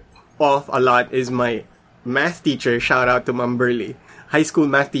rip off a lot is my math teacher, shout out to Ma'am Burley, high school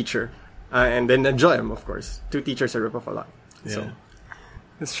math teacher, and then Joem, of course. Two teachers I rip off a lot. Yeah. So,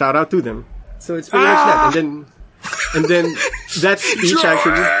 just shout out to them. So it's pretty much that. And then that speech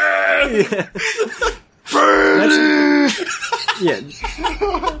actually... Yeah.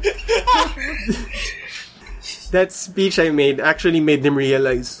 That speech I made actually made them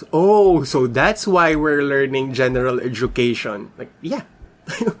realize, oh, so that's why we're learning general education. Like, yeah.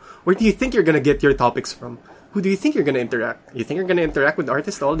 Where do you think you're gonna get your topics from? Who do you think you're gonna interact? You think you're gonna interact with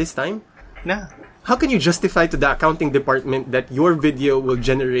artists all this time? Nah. How can you justify to the accounting department that your video will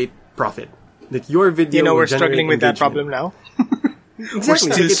generate profit? That your video will we're generate struggling with that engagement? problem now. Exactly.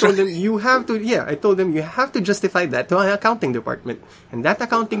 Like, I told them I told them you have to justify that to an accounting department. And that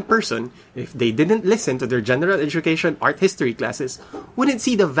accounting person, if they didn't listen to their general education art history classes, wouldn't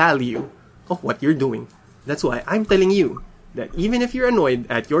see the value of what you're doing. That's why I'm telling you that even if you're annoyed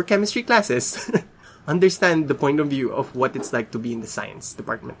at your chemistry classes, understand the point of view of what it's like to be in the science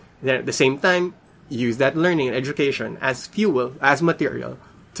department. Then at the same time, use that learning and education as fuel, as material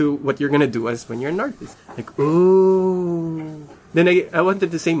to what you're gonna do as when you're an artist. Like, oh. Then I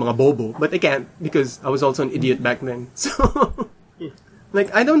wanted to say mga bobo, but I can't because I was also an idiot back then. So, like,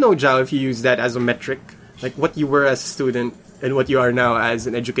 I don't know, Jao, if you use that as a metric, like what you were as a student and what you are now as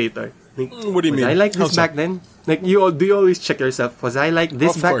an educator. Like, What do you mean? Was I like How this so? back then? Like, do you always check yourself? Was I like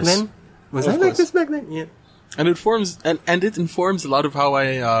this Of back course. then? Was Of I like course. this back then? Yeah. And it forms and it informs a lot of how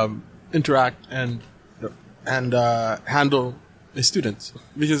I interact and handle my students,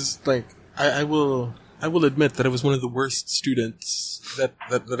 because like I will admit that I was one of the worst students that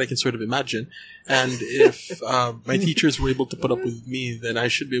I can sort of imagine, and if my teachers were able to put up with me, then I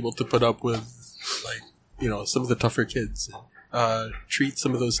should be able to put up with some of the tougher kids, treat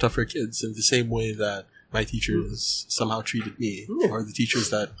some of those tougher kids in the same way that my teachers somehow treated me, or the teachers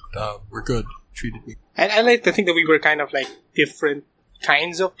that were good treated me. And I like to think that we were kind of like different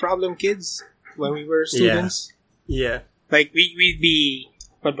kinds of problem kids when we were students. Yeah. Like we'd be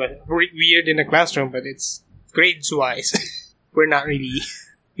weird in the classroom, but it's grades wise. We weren't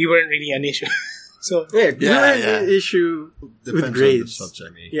really an issue. So Yeah, the issue Depends with grades. on the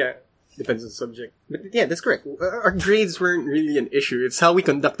subject. Yeah, depends on the subject. But yeah, that's correct. Our grades weren't really an issue. It's how we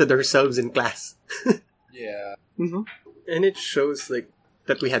conducted ourselves in class. Yeah. And it shows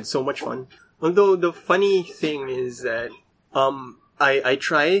that we had so much fun. Although the funny thing is that I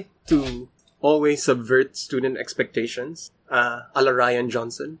try to always subvert student expectations, a la Ryan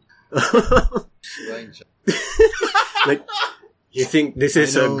Johnson. Like, you think this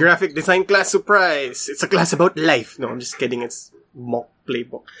is a graphic design class surprise? It's a class about life. No, I'm just kidding. It's mock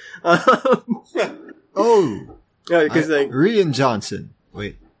playbook. Oh, Yeah, because Rian Johnson.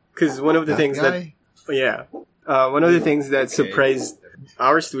 Wait, because one of the things guy? one of the things that surprised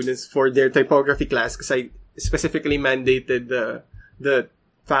our students for their typography class, because I specifically mandated the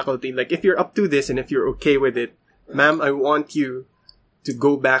faculty, like, if you're up to this and if you're okay with it, ma'am, I want you to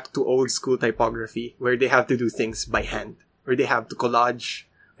go back to old school typography where they have to do things by hand, where they have to collage,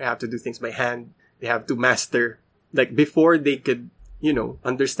 they have to do things by hand, they have to master, like, before they could,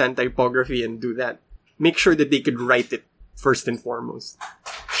 understand typography and do that, make sure that they could write it first and foremost.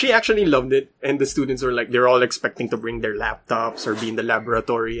 She actually loved it, and the students were like, they're all expecting to bring their laptops or be in the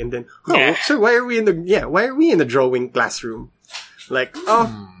laboratory, and then, so why are we in the drawing classroom? Like,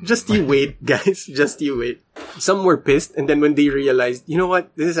 just you wait, guys, just you wait. Some were pissed, and then when they realized, you know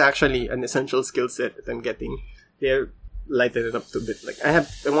what, this is actually an essential skill set that I'm getting, they lighted it up a bit. Like, I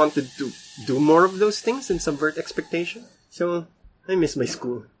wanted to do more of those things and subvert expectation. So, I miss my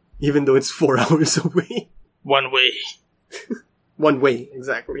school, even though it's 4 hours away. one way. One way,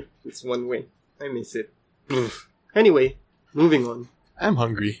 exactly. It's one way. I miss it. Anyway, moving on. I'm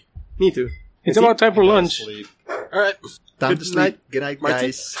hungry. Me too. It's about time for lunch. Sleep. All right. Time Good to to sleep. sleep. Good night, Martin?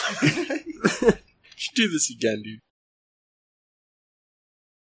 guys. Should do this again, dude.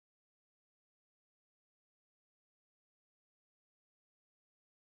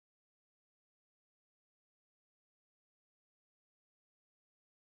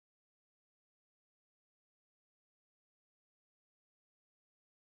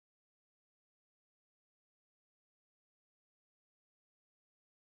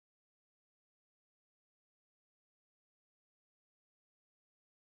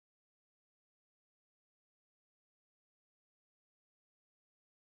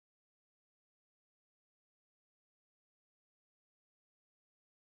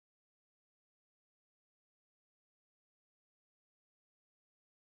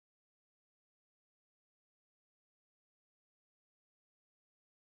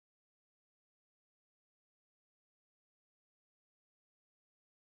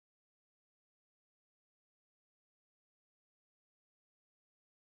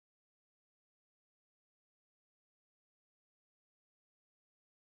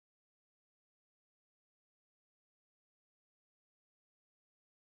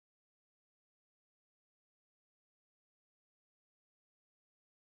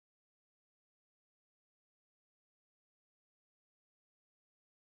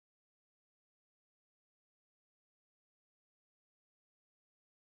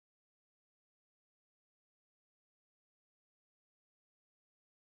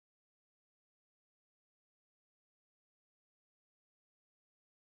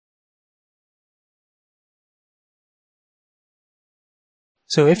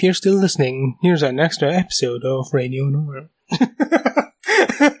 So if you're still listening, here's an extra episode of Radio Noir.